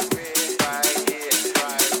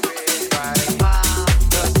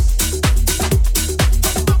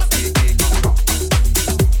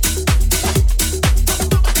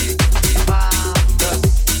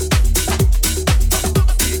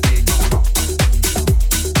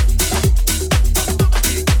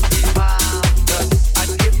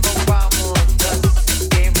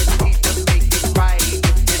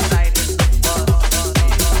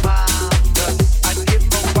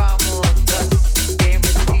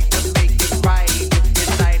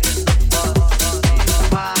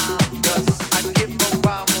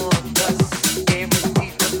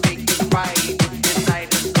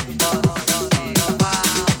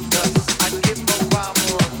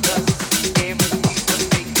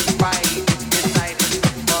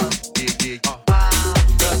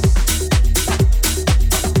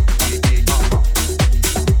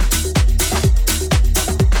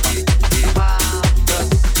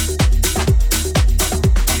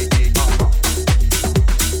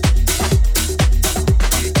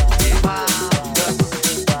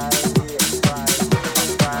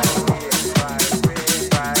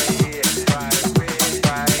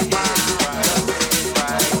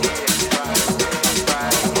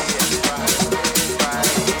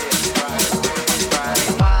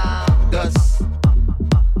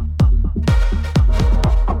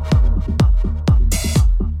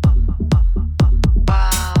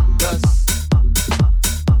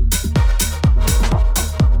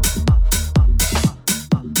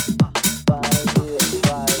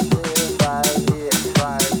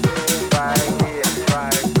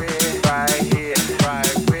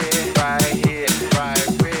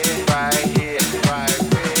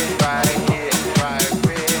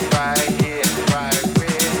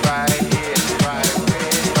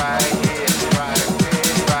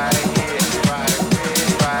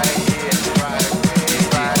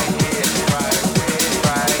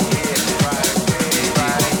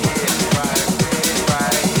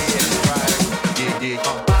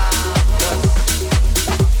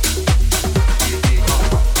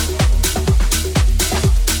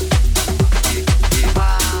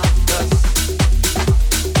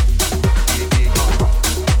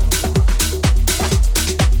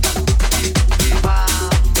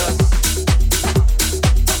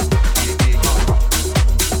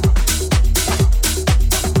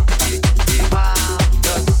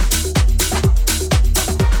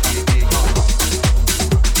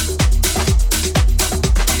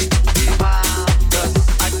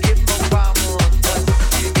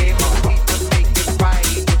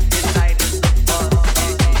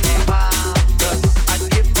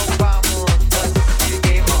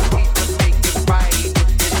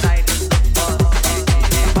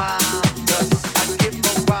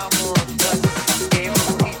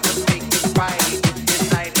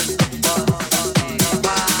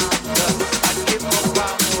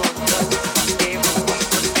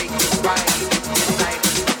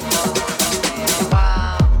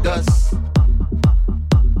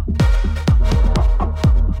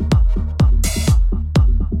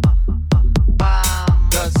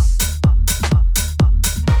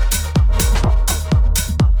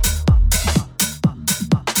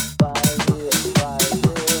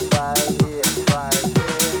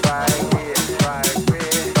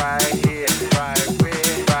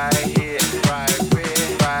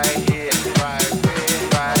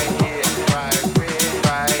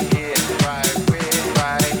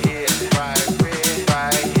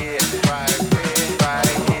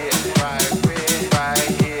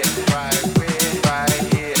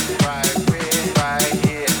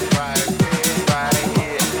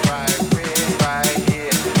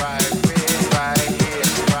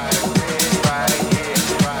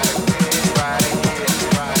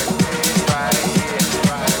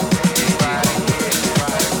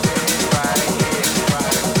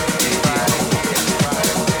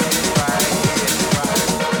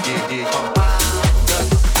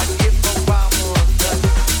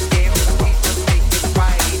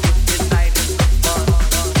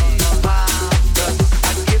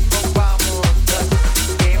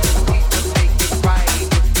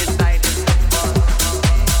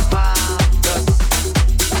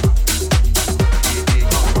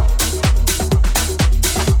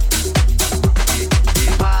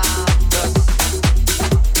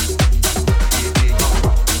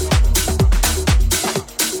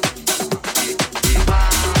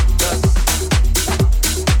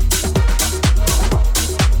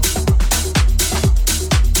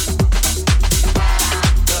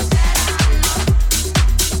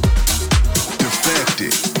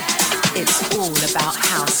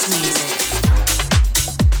 house music.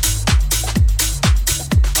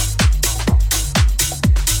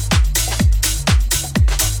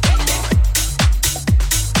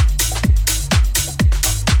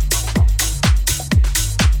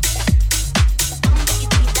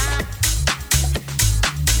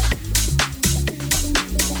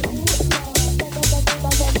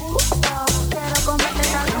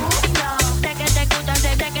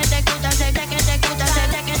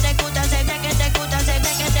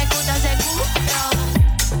 Te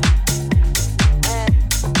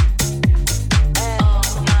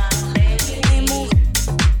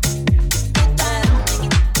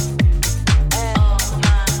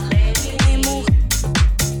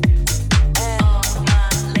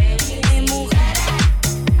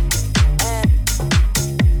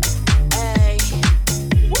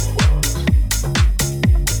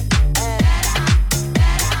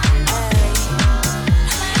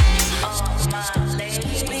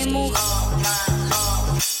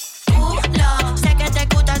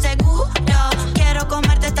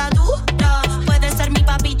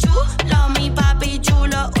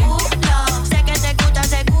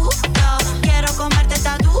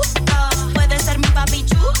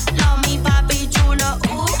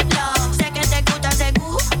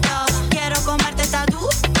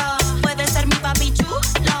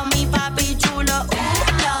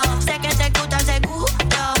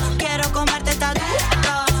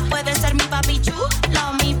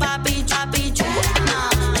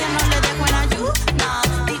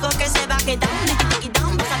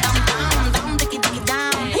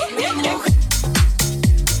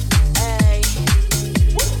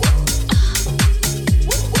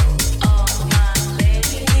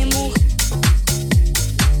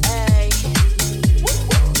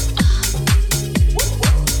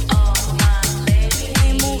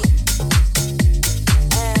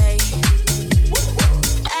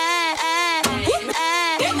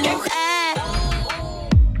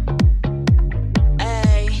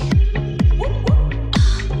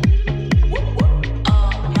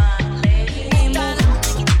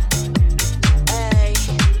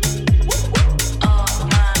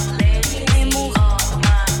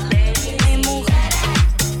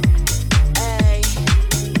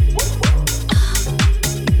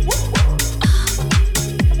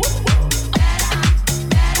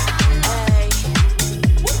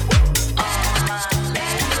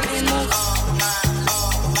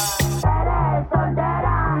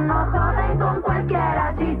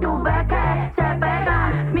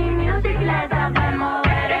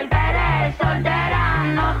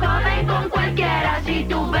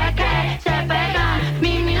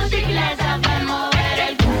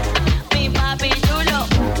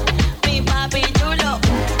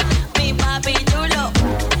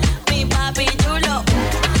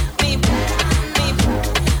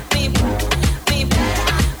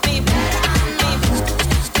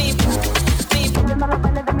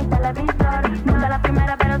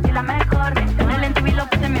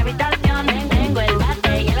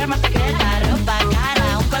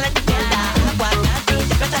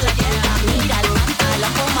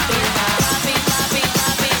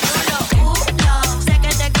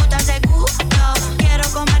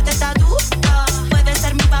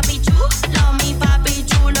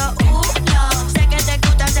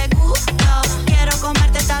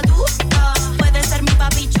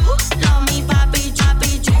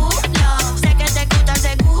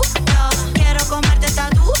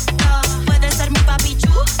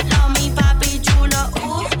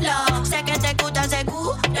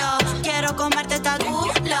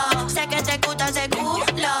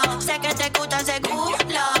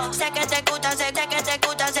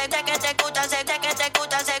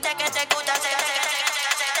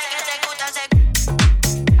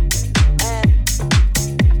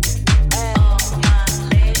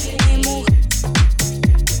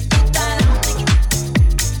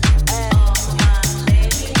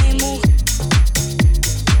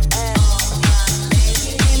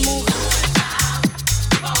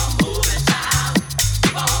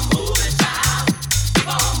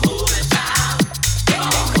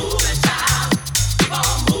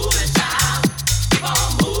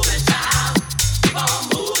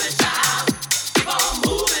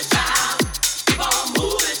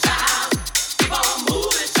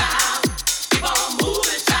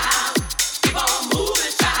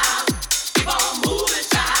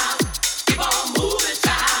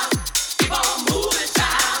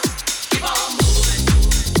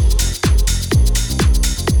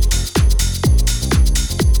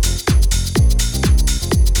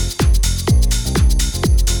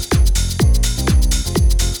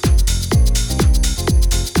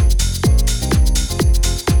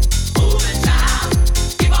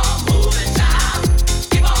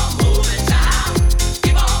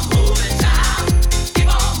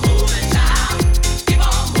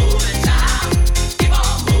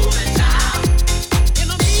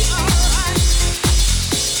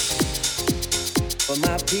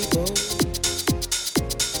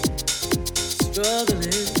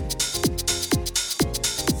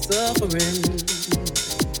suffering.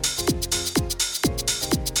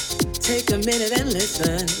 Take a minute and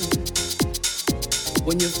listen.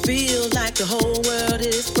 When you feel like the whole world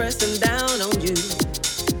is pressing down on you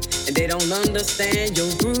and they don't understand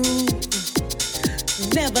your groove,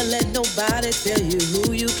 never let nobody tell you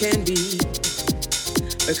who you can be,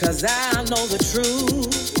 because I know the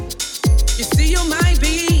truth. You see, you might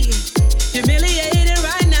be humiliated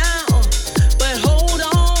right now, but hold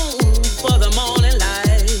on for the morning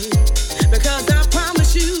light, because I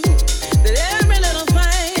promise you that every little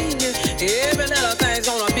thing's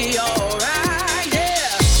gonna be alright,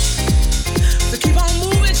 yeah. So keep on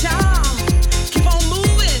moving, child. Keep on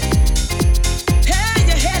moving. Hey,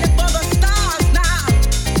 you're headed for the stars now.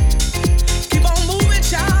 Keep on moving,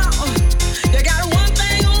 child. You got one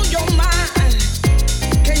thing on your mind.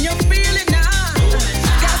 Can you feel it now?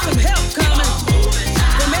 Got some help coming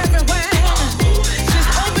from everywhere. Just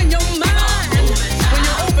open your mind when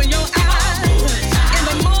you open your eyes. In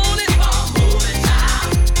the morning,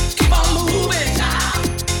 keep on moving.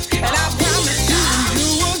 And I promise you, you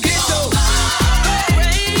will get your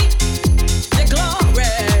glory, your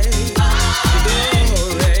glory, your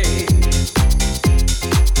glory.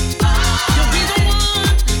 You'll be the one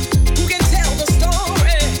who can tell the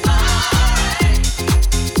story.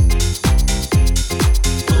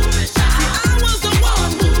 See, I was the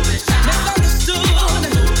one misunderstood. I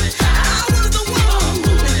was the one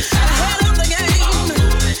ahead of the game.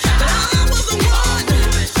 But I was the one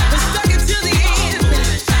who stuck it to the end.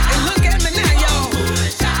 And look at me now, y'all.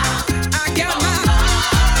 I got my,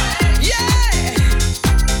 yeah,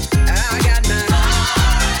 I got my.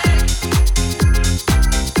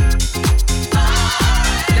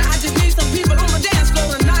 Now I just need some people on the dance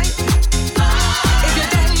floor tonight. If you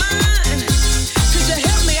don't mind, could you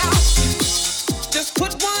help me out? Just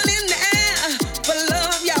put one in the air for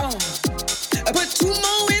love, y'all. Put two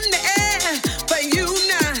more in the air for you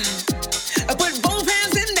now. Put both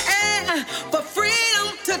hands in the air for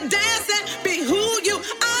freedom to dance and be who you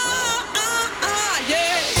are,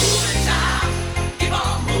 yeah. Keep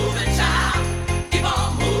on moving, child. Keep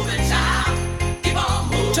on moving, child. Keep on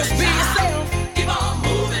moving. Just be yourself. Keep on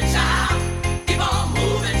moving, child. Keep on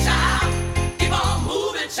moving, child. Keep on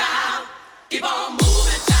moving, child. Keep on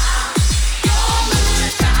moving, child. Keep on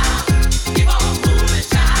moving,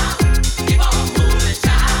 child. Keep on moving,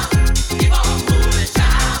 child. Keep on moving, child. Keep on moving,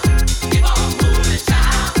 child. Keep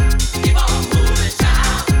on moving,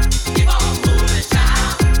 child. Keep on moving,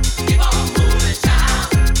 child. Keep on moving, child.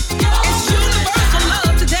 It's universal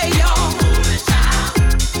love today, y'all.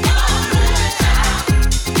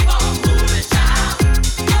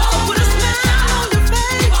 So put a smile on your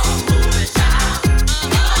face.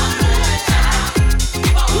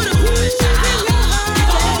 Put a groove in your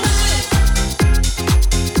heart.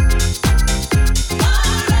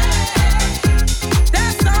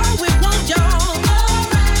 That's all we want, y'all.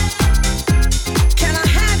 Can I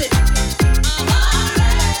have it?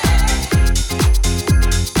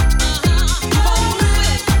 Keep on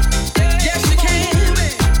moving. Yes, you can.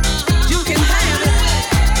 You can have it.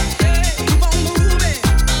 Keep on moving.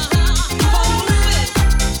 Keep on moving.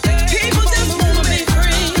 People just wanna be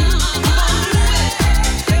free.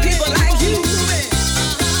 People like you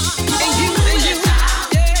and you and you.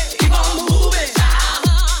 Keep on moving.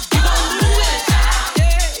 Keep on moving.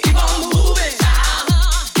 Keep on moving. Keep on moving.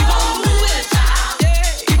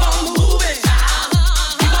 Keep on moving. Keep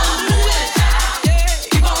on moving.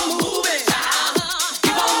 Keep on moving.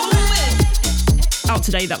 Keep on moving. Out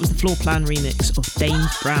today, that was the Floor Plan remix of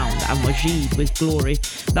Dames Brown and Wajid with Glory.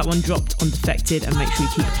 That one dropped on Defected, and make sure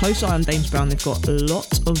you keep a close eye on Dames Brown. They've got a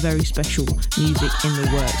lot of very special music in the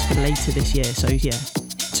works for later this year, so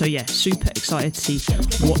yeah, super excited to see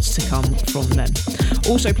what's to come from them.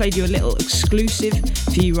 Also played you a little exclusive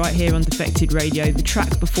for you right here on Defected Radio. The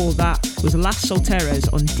track before that was Las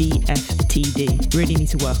Solteras on DFTD. Really need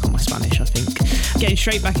to work on my Spanish, I think. Getting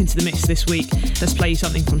straight back into the mix this week, let's play you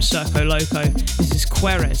something from Circo Loco. This is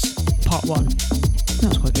Queres, part 1. That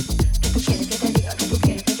was quite good.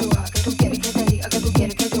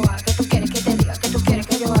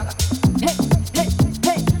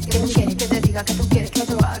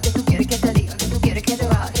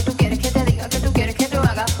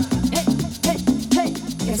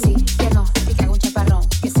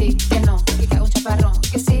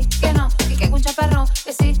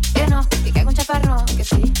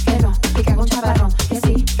 Que sí,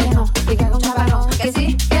 que no, que cago un chaparrón, que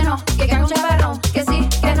sí, que no, que cago un chaparrón.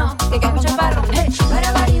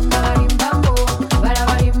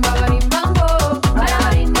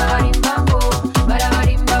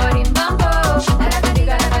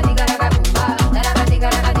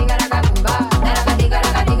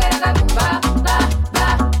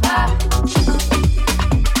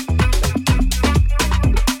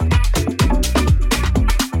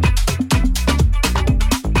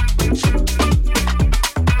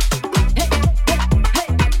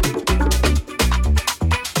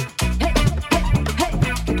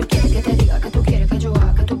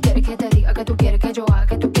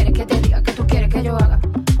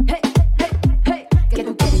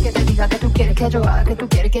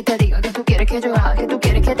 quieres que te diga, que tú quieres que yo haga, que tú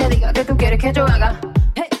quieres que te diga, que tú quieres que yo haga.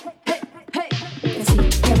 Hey, hey, hey. Que sí,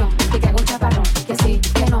 que no, que hago un chaparrón. Que sí,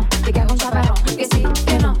 que no, que hago un chaparrón. Que sí,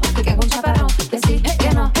 que no, que hago un chaparrón. Que sí, que no,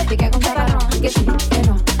 que hago un chaparrón. Que sí, que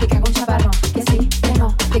no, que hago un chaparrón. Que sí, que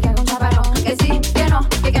no, que hago un chaparrón. Que sí, que no,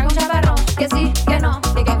 que hago un chaparrón. Que sí, que no,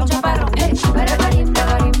 que hago un chaparrón. Hey, para barim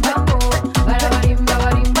bambo, para barim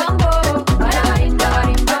bambo, para barim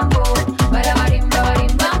bambo, para barim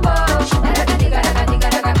bambo. La catica la catica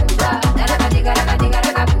la cacumba, la catica la catica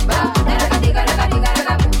la cacumba, la catica la catica la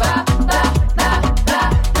cacumba, ba ba ba.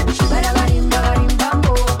 Para barim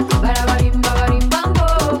bambo, para barim bambo,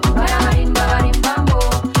 para barim bambo,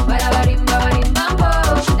 para barim bambo.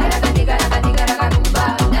 La catica la catica la cacumba,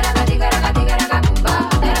 la catica la catica la cacumba,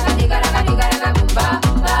 la catica la catica la cacumba,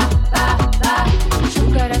 ba ba ba.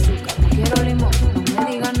 Azúcar, azúcar, no quiero limón, no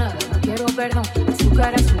me digan nada, no quiero perdón.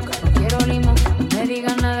 Azúcar, azúcar, no quiero limón, no me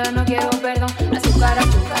digan nada, no quiero perdón. Azúcar,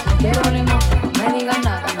 azúcar, no quiero limón, no me digan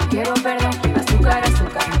nada, no quiero perdón. Azúcar,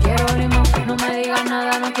 azúcar, no quiero limón, no me digan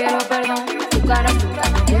nada, no quiero perdón. Azúcar,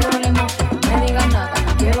 azúcar, no quiero limón, no me digan nada,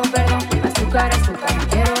 no quiero perdón. Azúcar, azúcar, no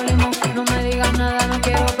quiero limón, no me digan nada, no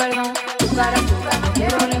quiero perdón. Azúcar, azúcar, no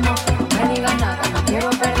quiero limón, no me digan nada, no quiero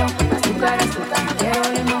perdón. Azúcar, azúcar, no quiero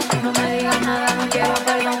limón, no me digan nada, no quiero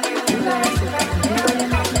perdón. Azúcar, azúcar, no quiero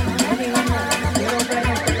limón, no me digan nada, no quiero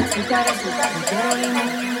perdón. Azúcar, azúcar, no quiero limón.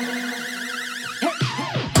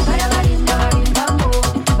 Para barim bambo,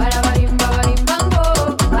 para barim bambo,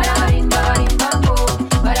 para barim bambo,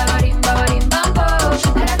 para barim bambo.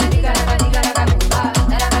 La catica la catica la cacumba,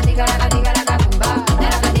 la catica la catica la cacumba,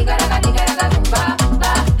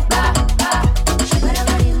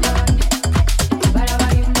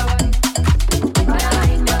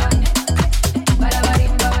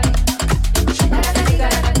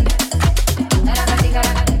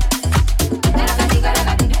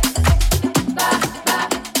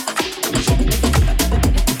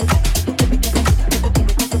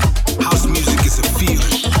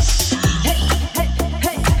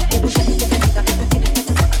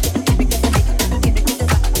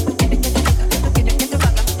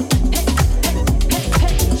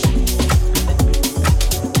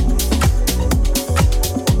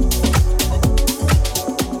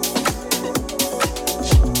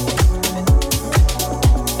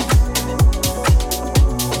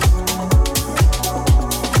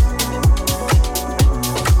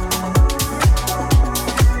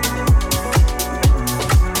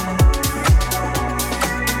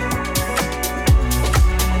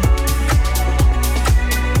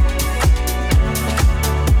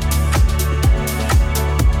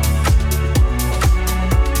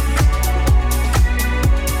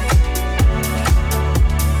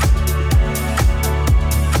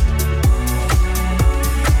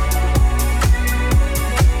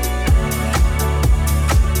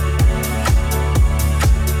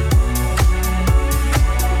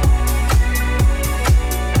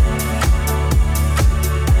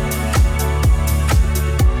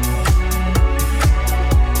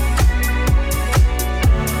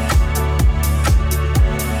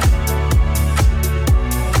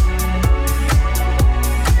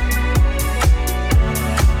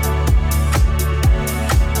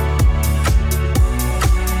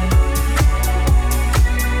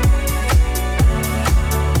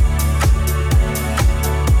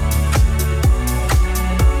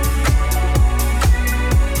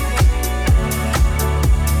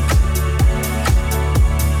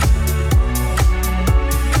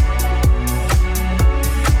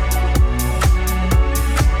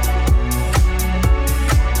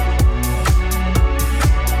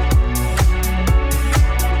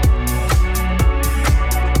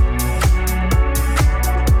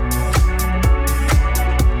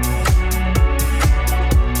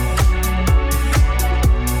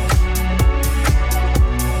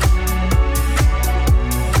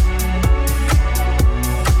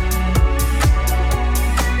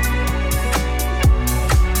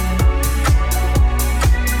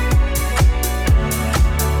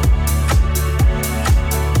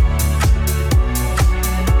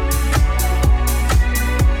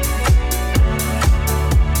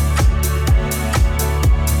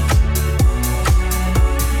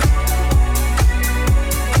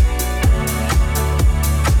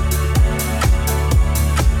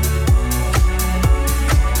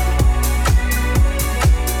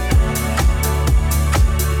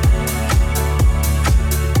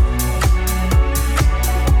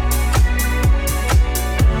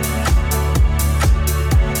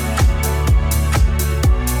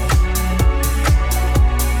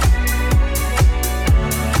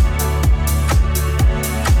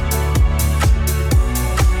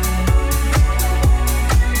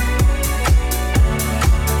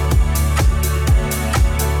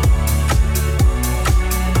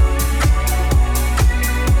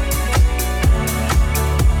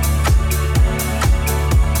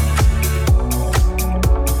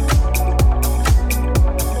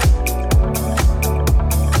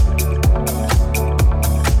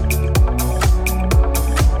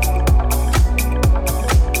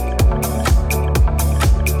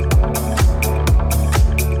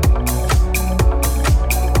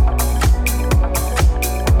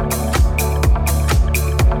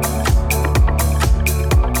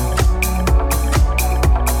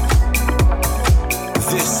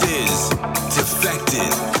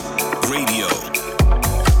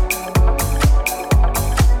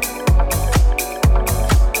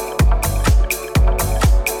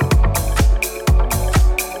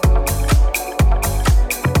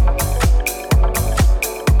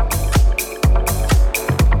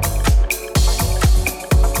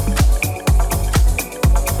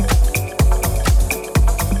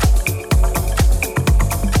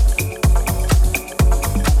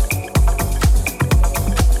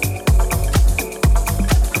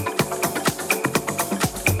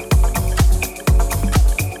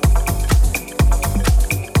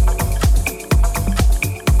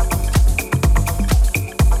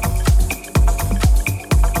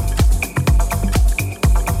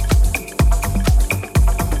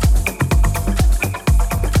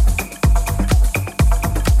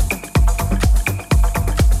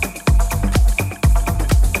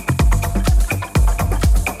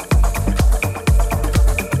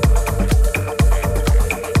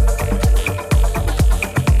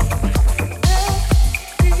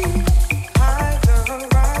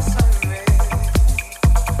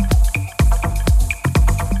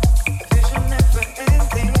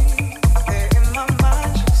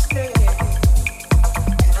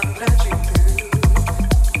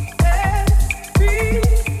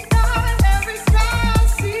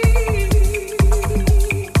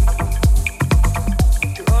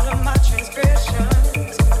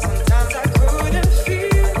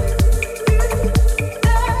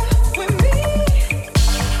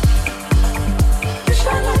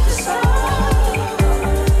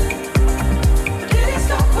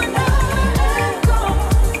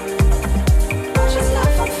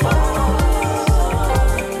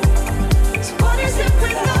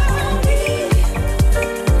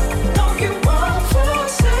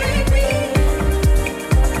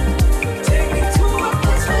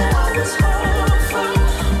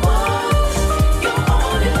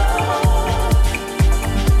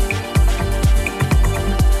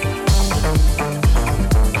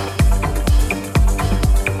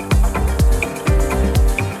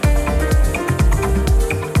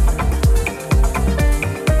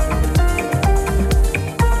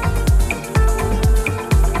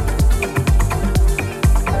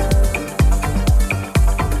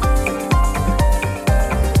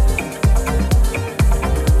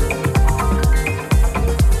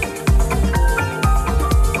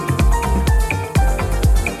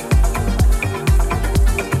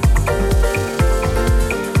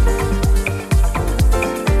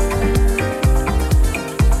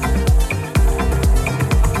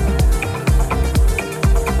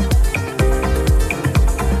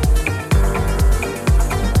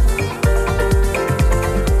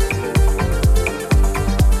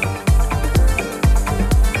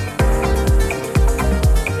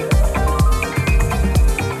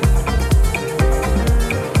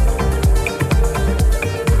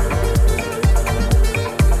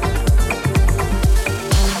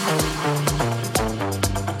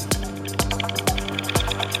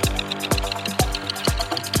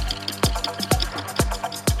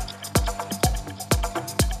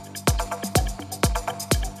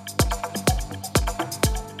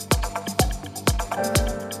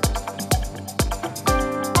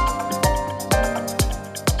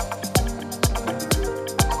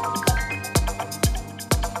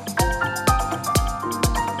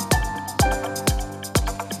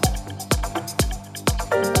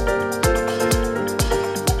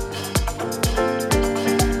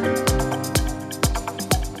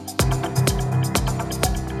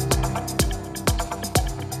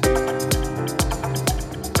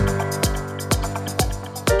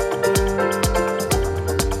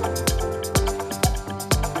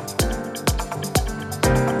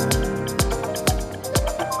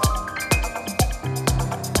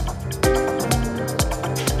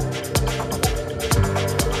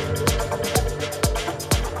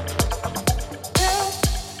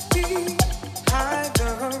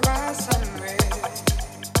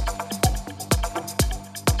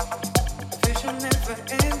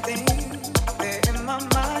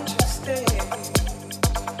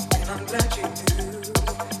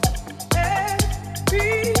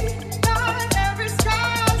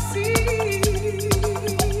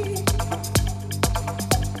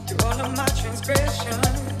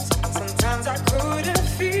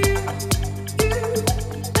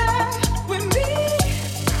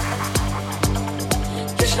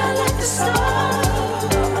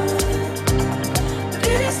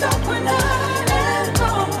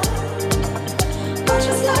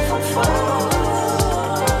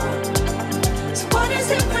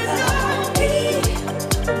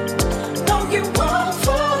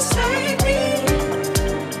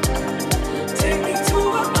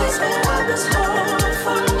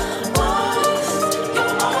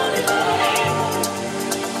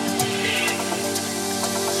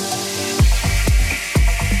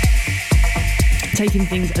 Taking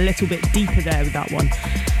things a little bit deeper there with that one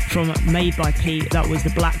from Made by P. That was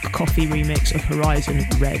the Black Coffee remix of Horizon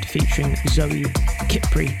Red featuring Zoe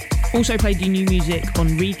Kipri. Also played you new music on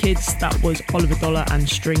Rekids. That was Oliver Dolla and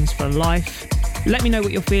Strings for Life. Let me know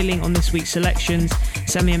what you're feeling on this week's selections.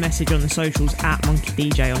 Send me a message on the socials at Monki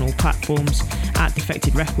DJ on all platforms, at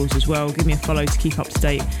Defected Records as well. Give me a follow to keep up to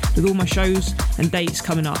date with all my shows and dates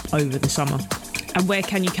coming up over the summer. And where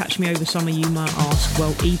can you catch me over summer, you might ask?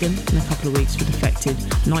 Well, Eden in a couple of weeks for Defected,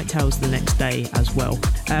 Night Tales the next day as well.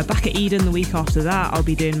 Back at Eden the week after that, I'll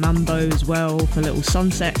be doing Mambo as well for a little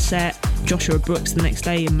sunset set. Joshua Brooks the next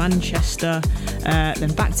day in Manchester.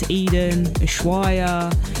 Then back to Eden,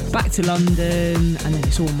 Ushuaia, back to London, and then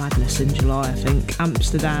it's all madness in July, I think.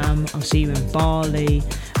 Amsterdam, I'll see you in Bali,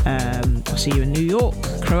 I'll see you in New York,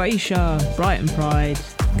 Croatia, Brighton Pride.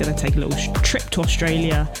 Gonna take a little trip to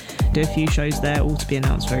Australia, do a few shows there, all to be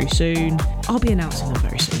announced very soon. I'll be announcing them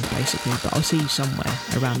very soon, basically, but I'll see you somewhere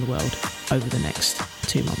around the world over the next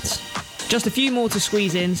 2 months. Just a few more to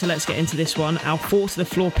squeeze in, so let's get into this one. Our 4 to the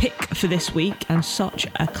floor pick for this week, and such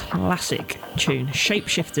a classic tune,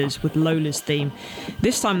 Shapeshifters with Lola's theme.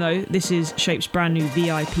 This time though, this is Shape's brand new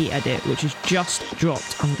VIP edit, which has just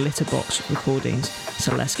dropped on Glitterbox Recordings,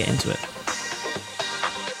 so let's get into it.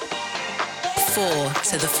 4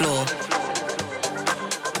 to the floor.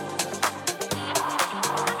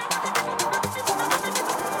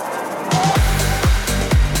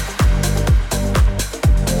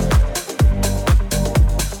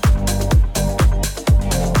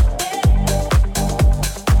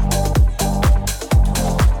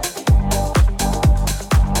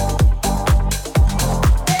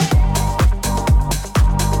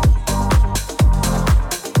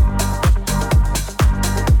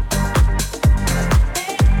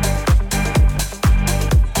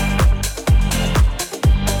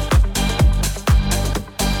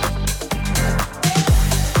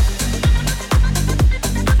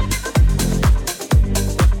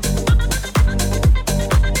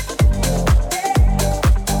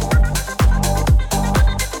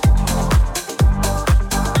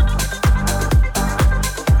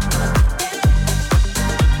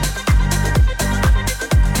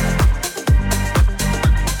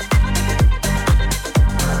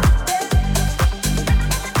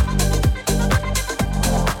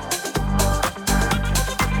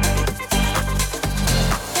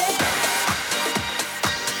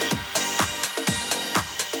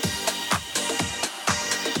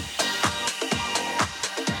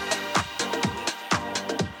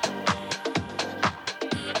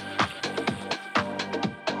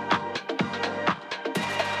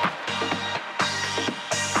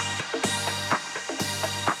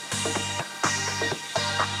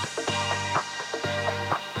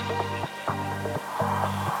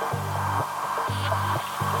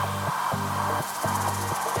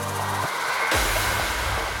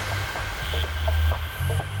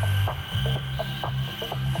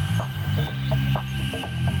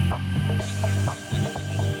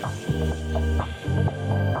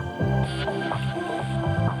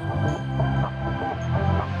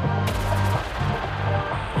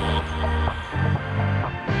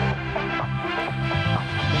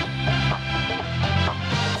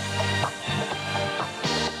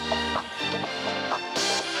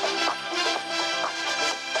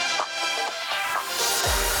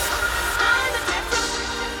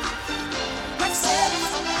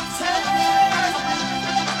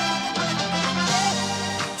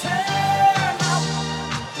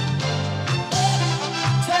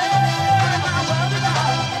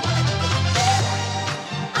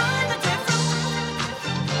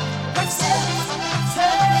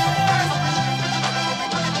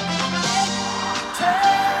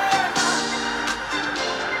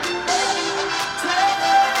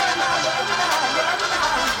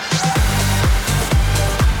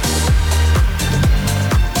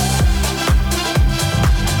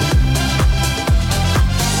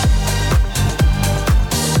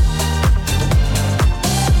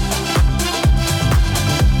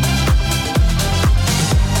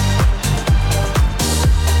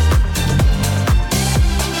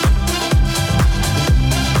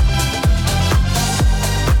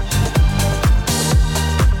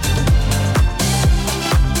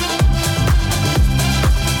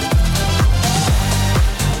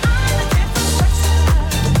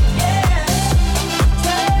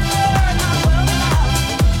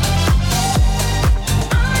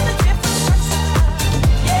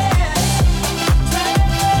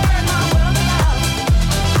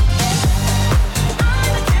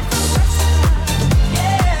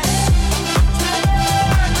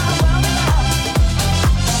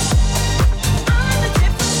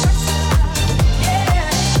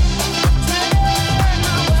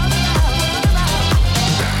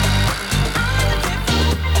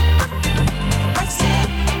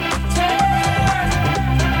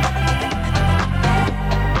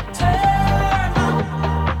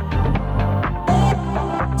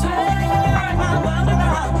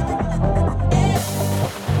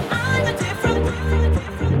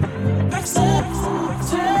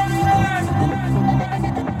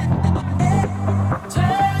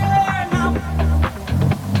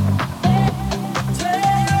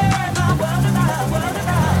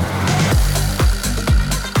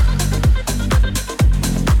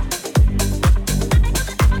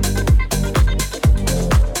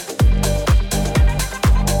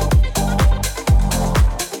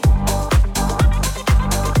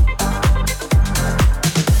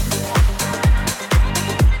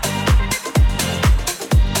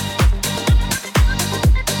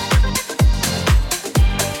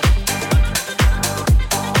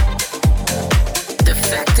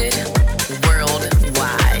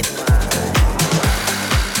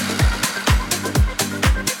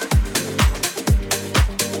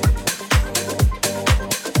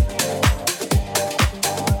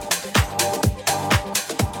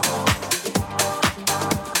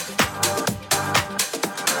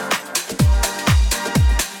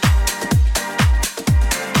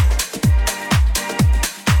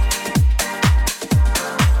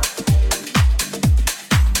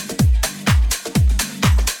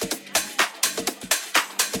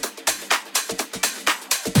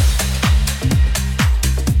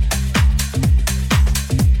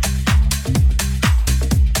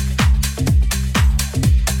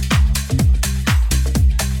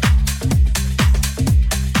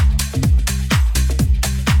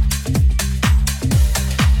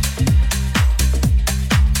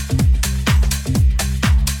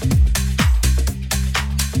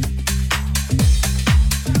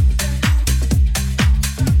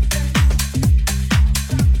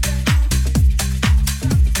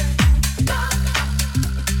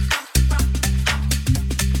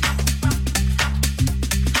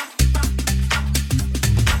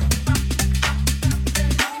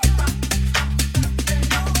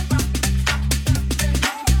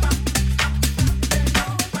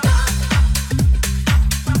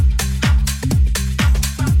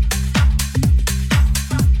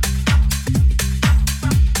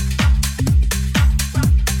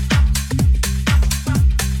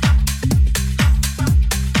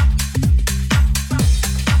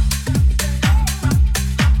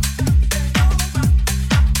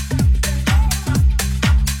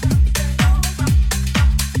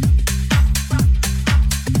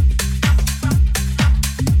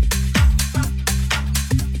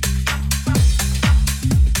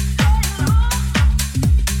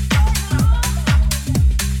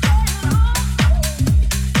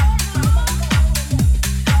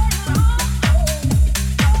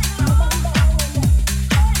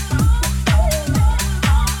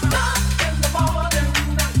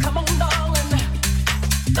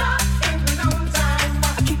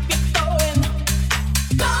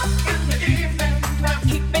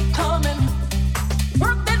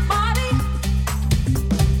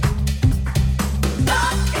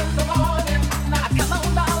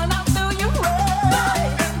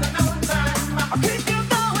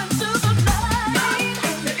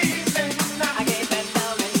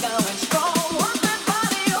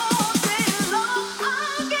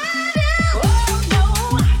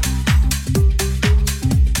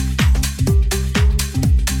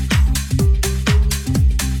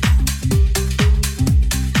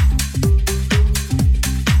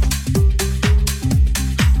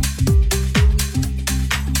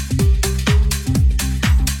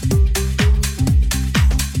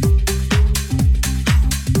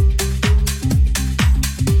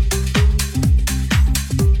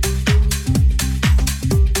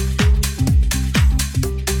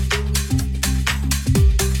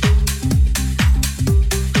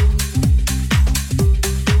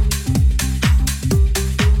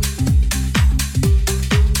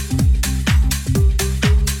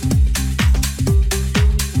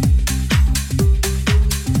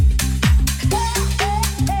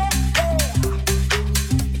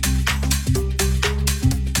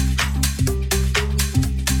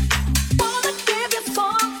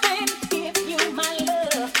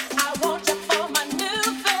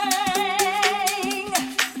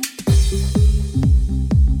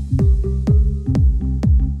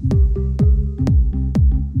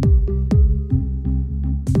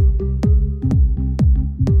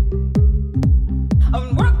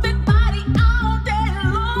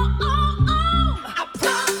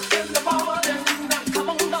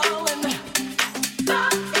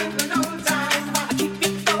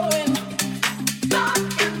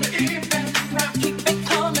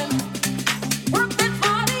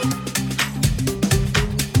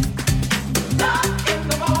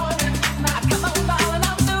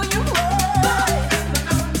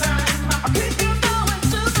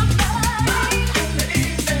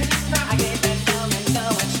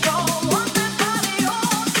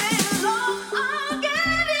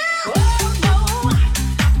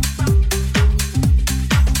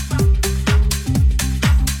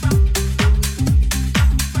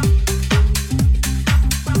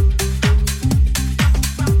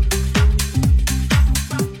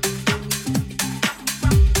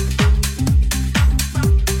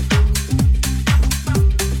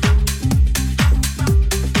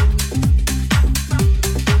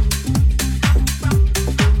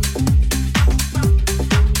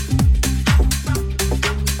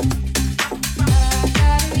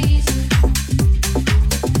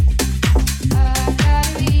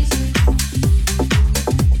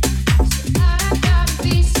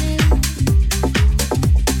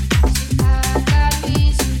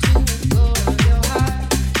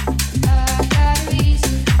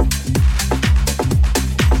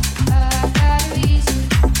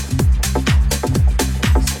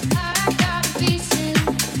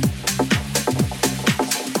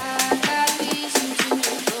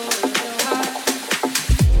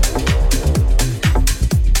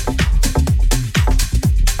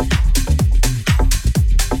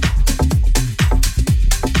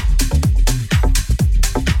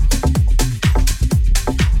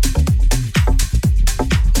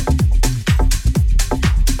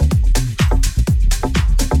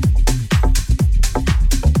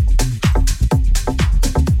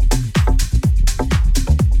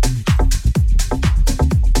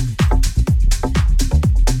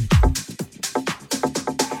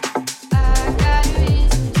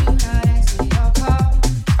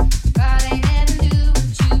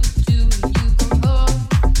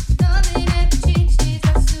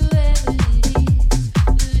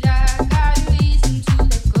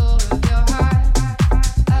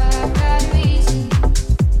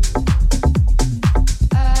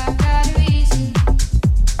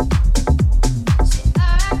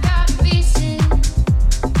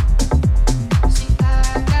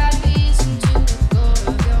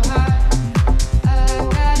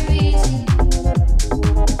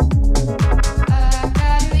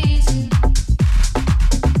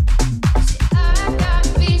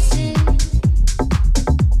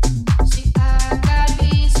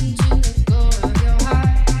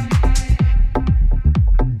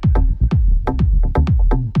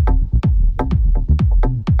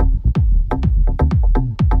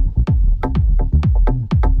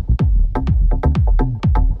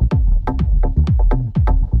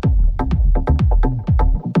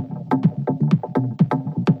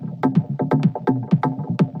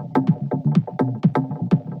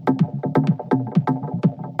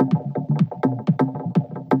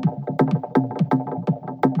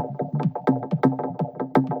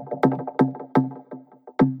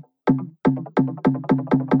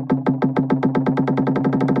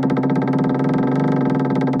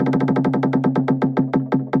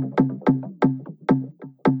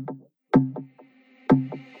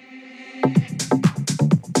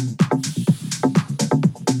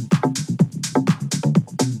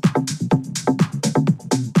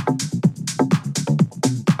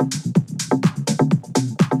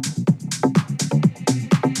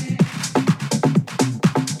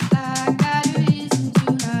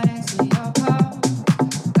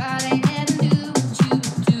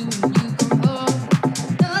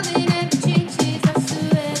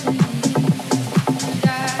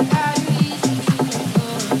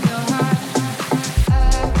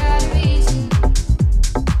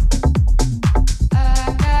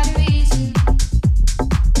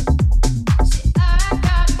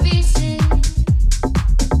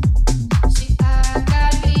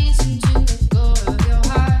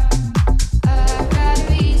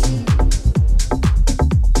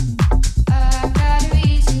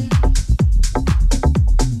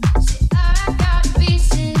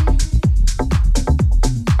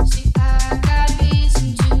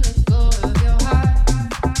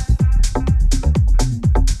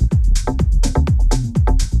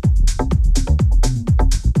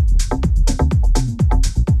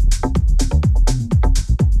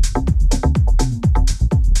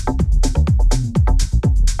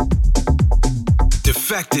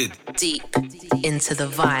 Defected. Deep into the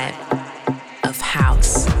vibe of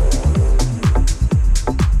house.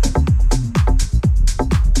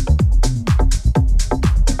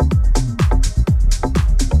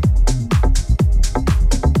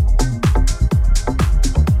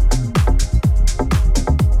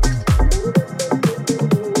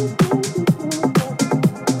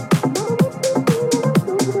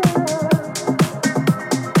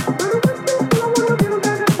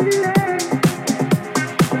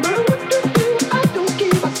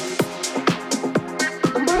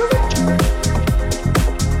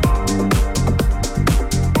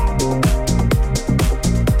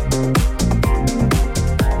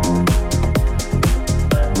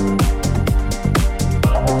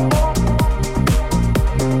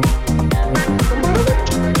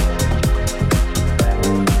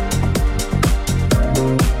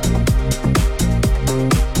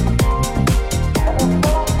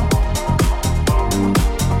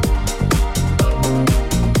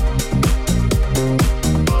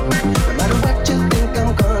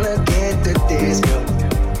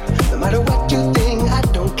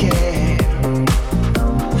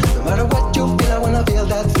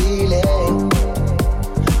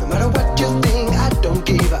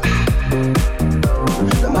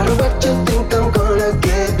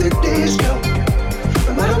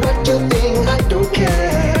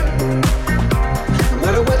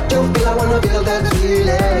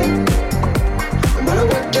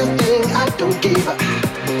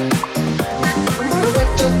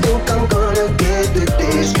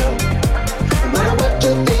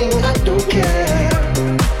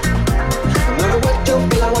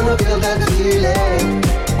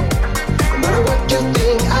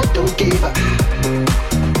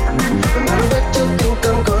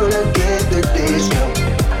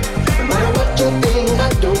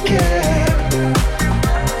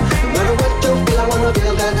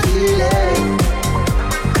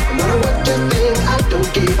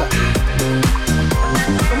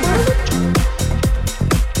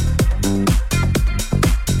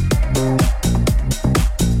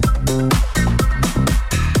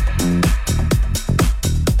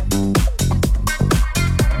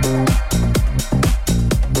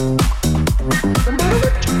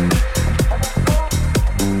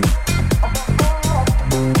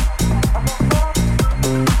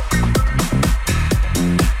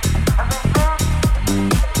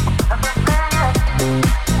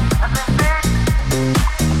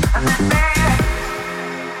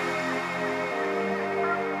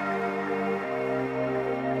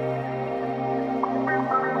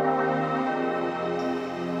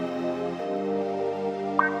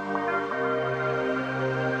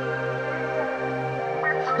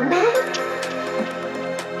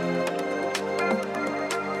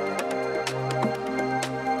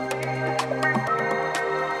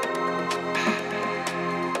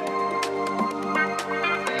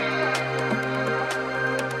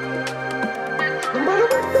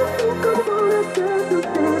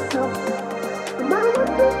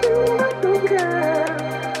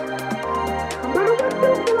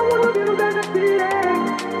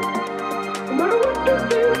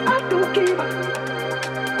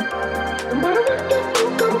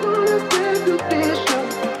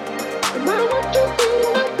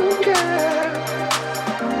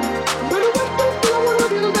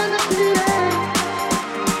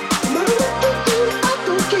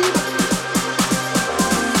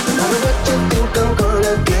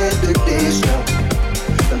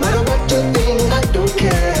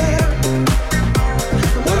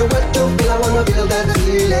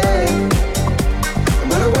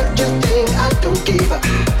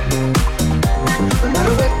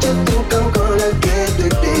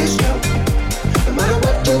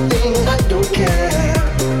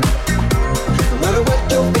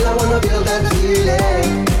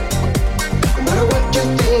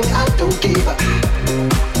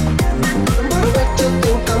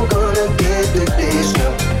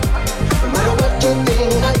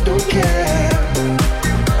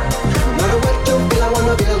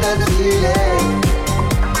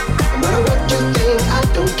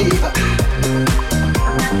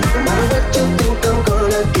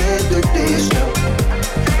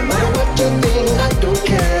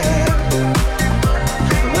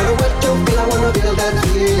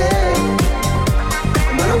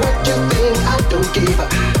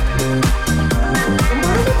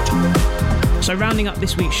 So rounding up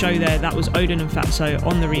this week's show there, that was Odin and Fatso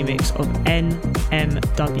on the remix of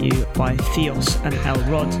NMW by Theos and El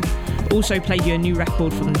Rod. Also played you a new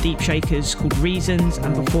record from the Deep Shakers called Reasons,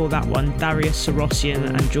 and before that one, Darius Sarosian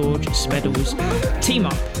and George Spedals team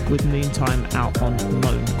up with Moontime out on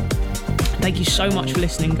Moan. Thank you so much for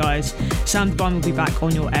listening, guys. Sound Divine will be back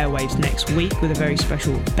on your airwaves next week with a very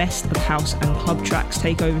special Best of House and Club Tracks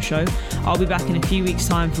takeover show. I'll be back in a few weeks'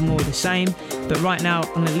 time for more of the same, but right now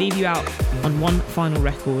I'm going to leave you out on one final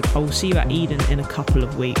record. I will see you at Eden in a couple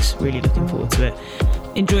of weeks. Really looking forward to it.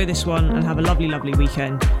 Enjoy this one and have a lovely, lovely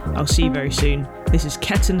weekend. I'll see you very soon. This is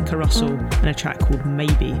Ketan Carussell and a track called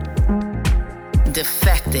Maybe.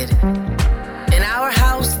 Defected. In our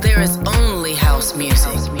house, there is only house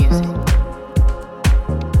music.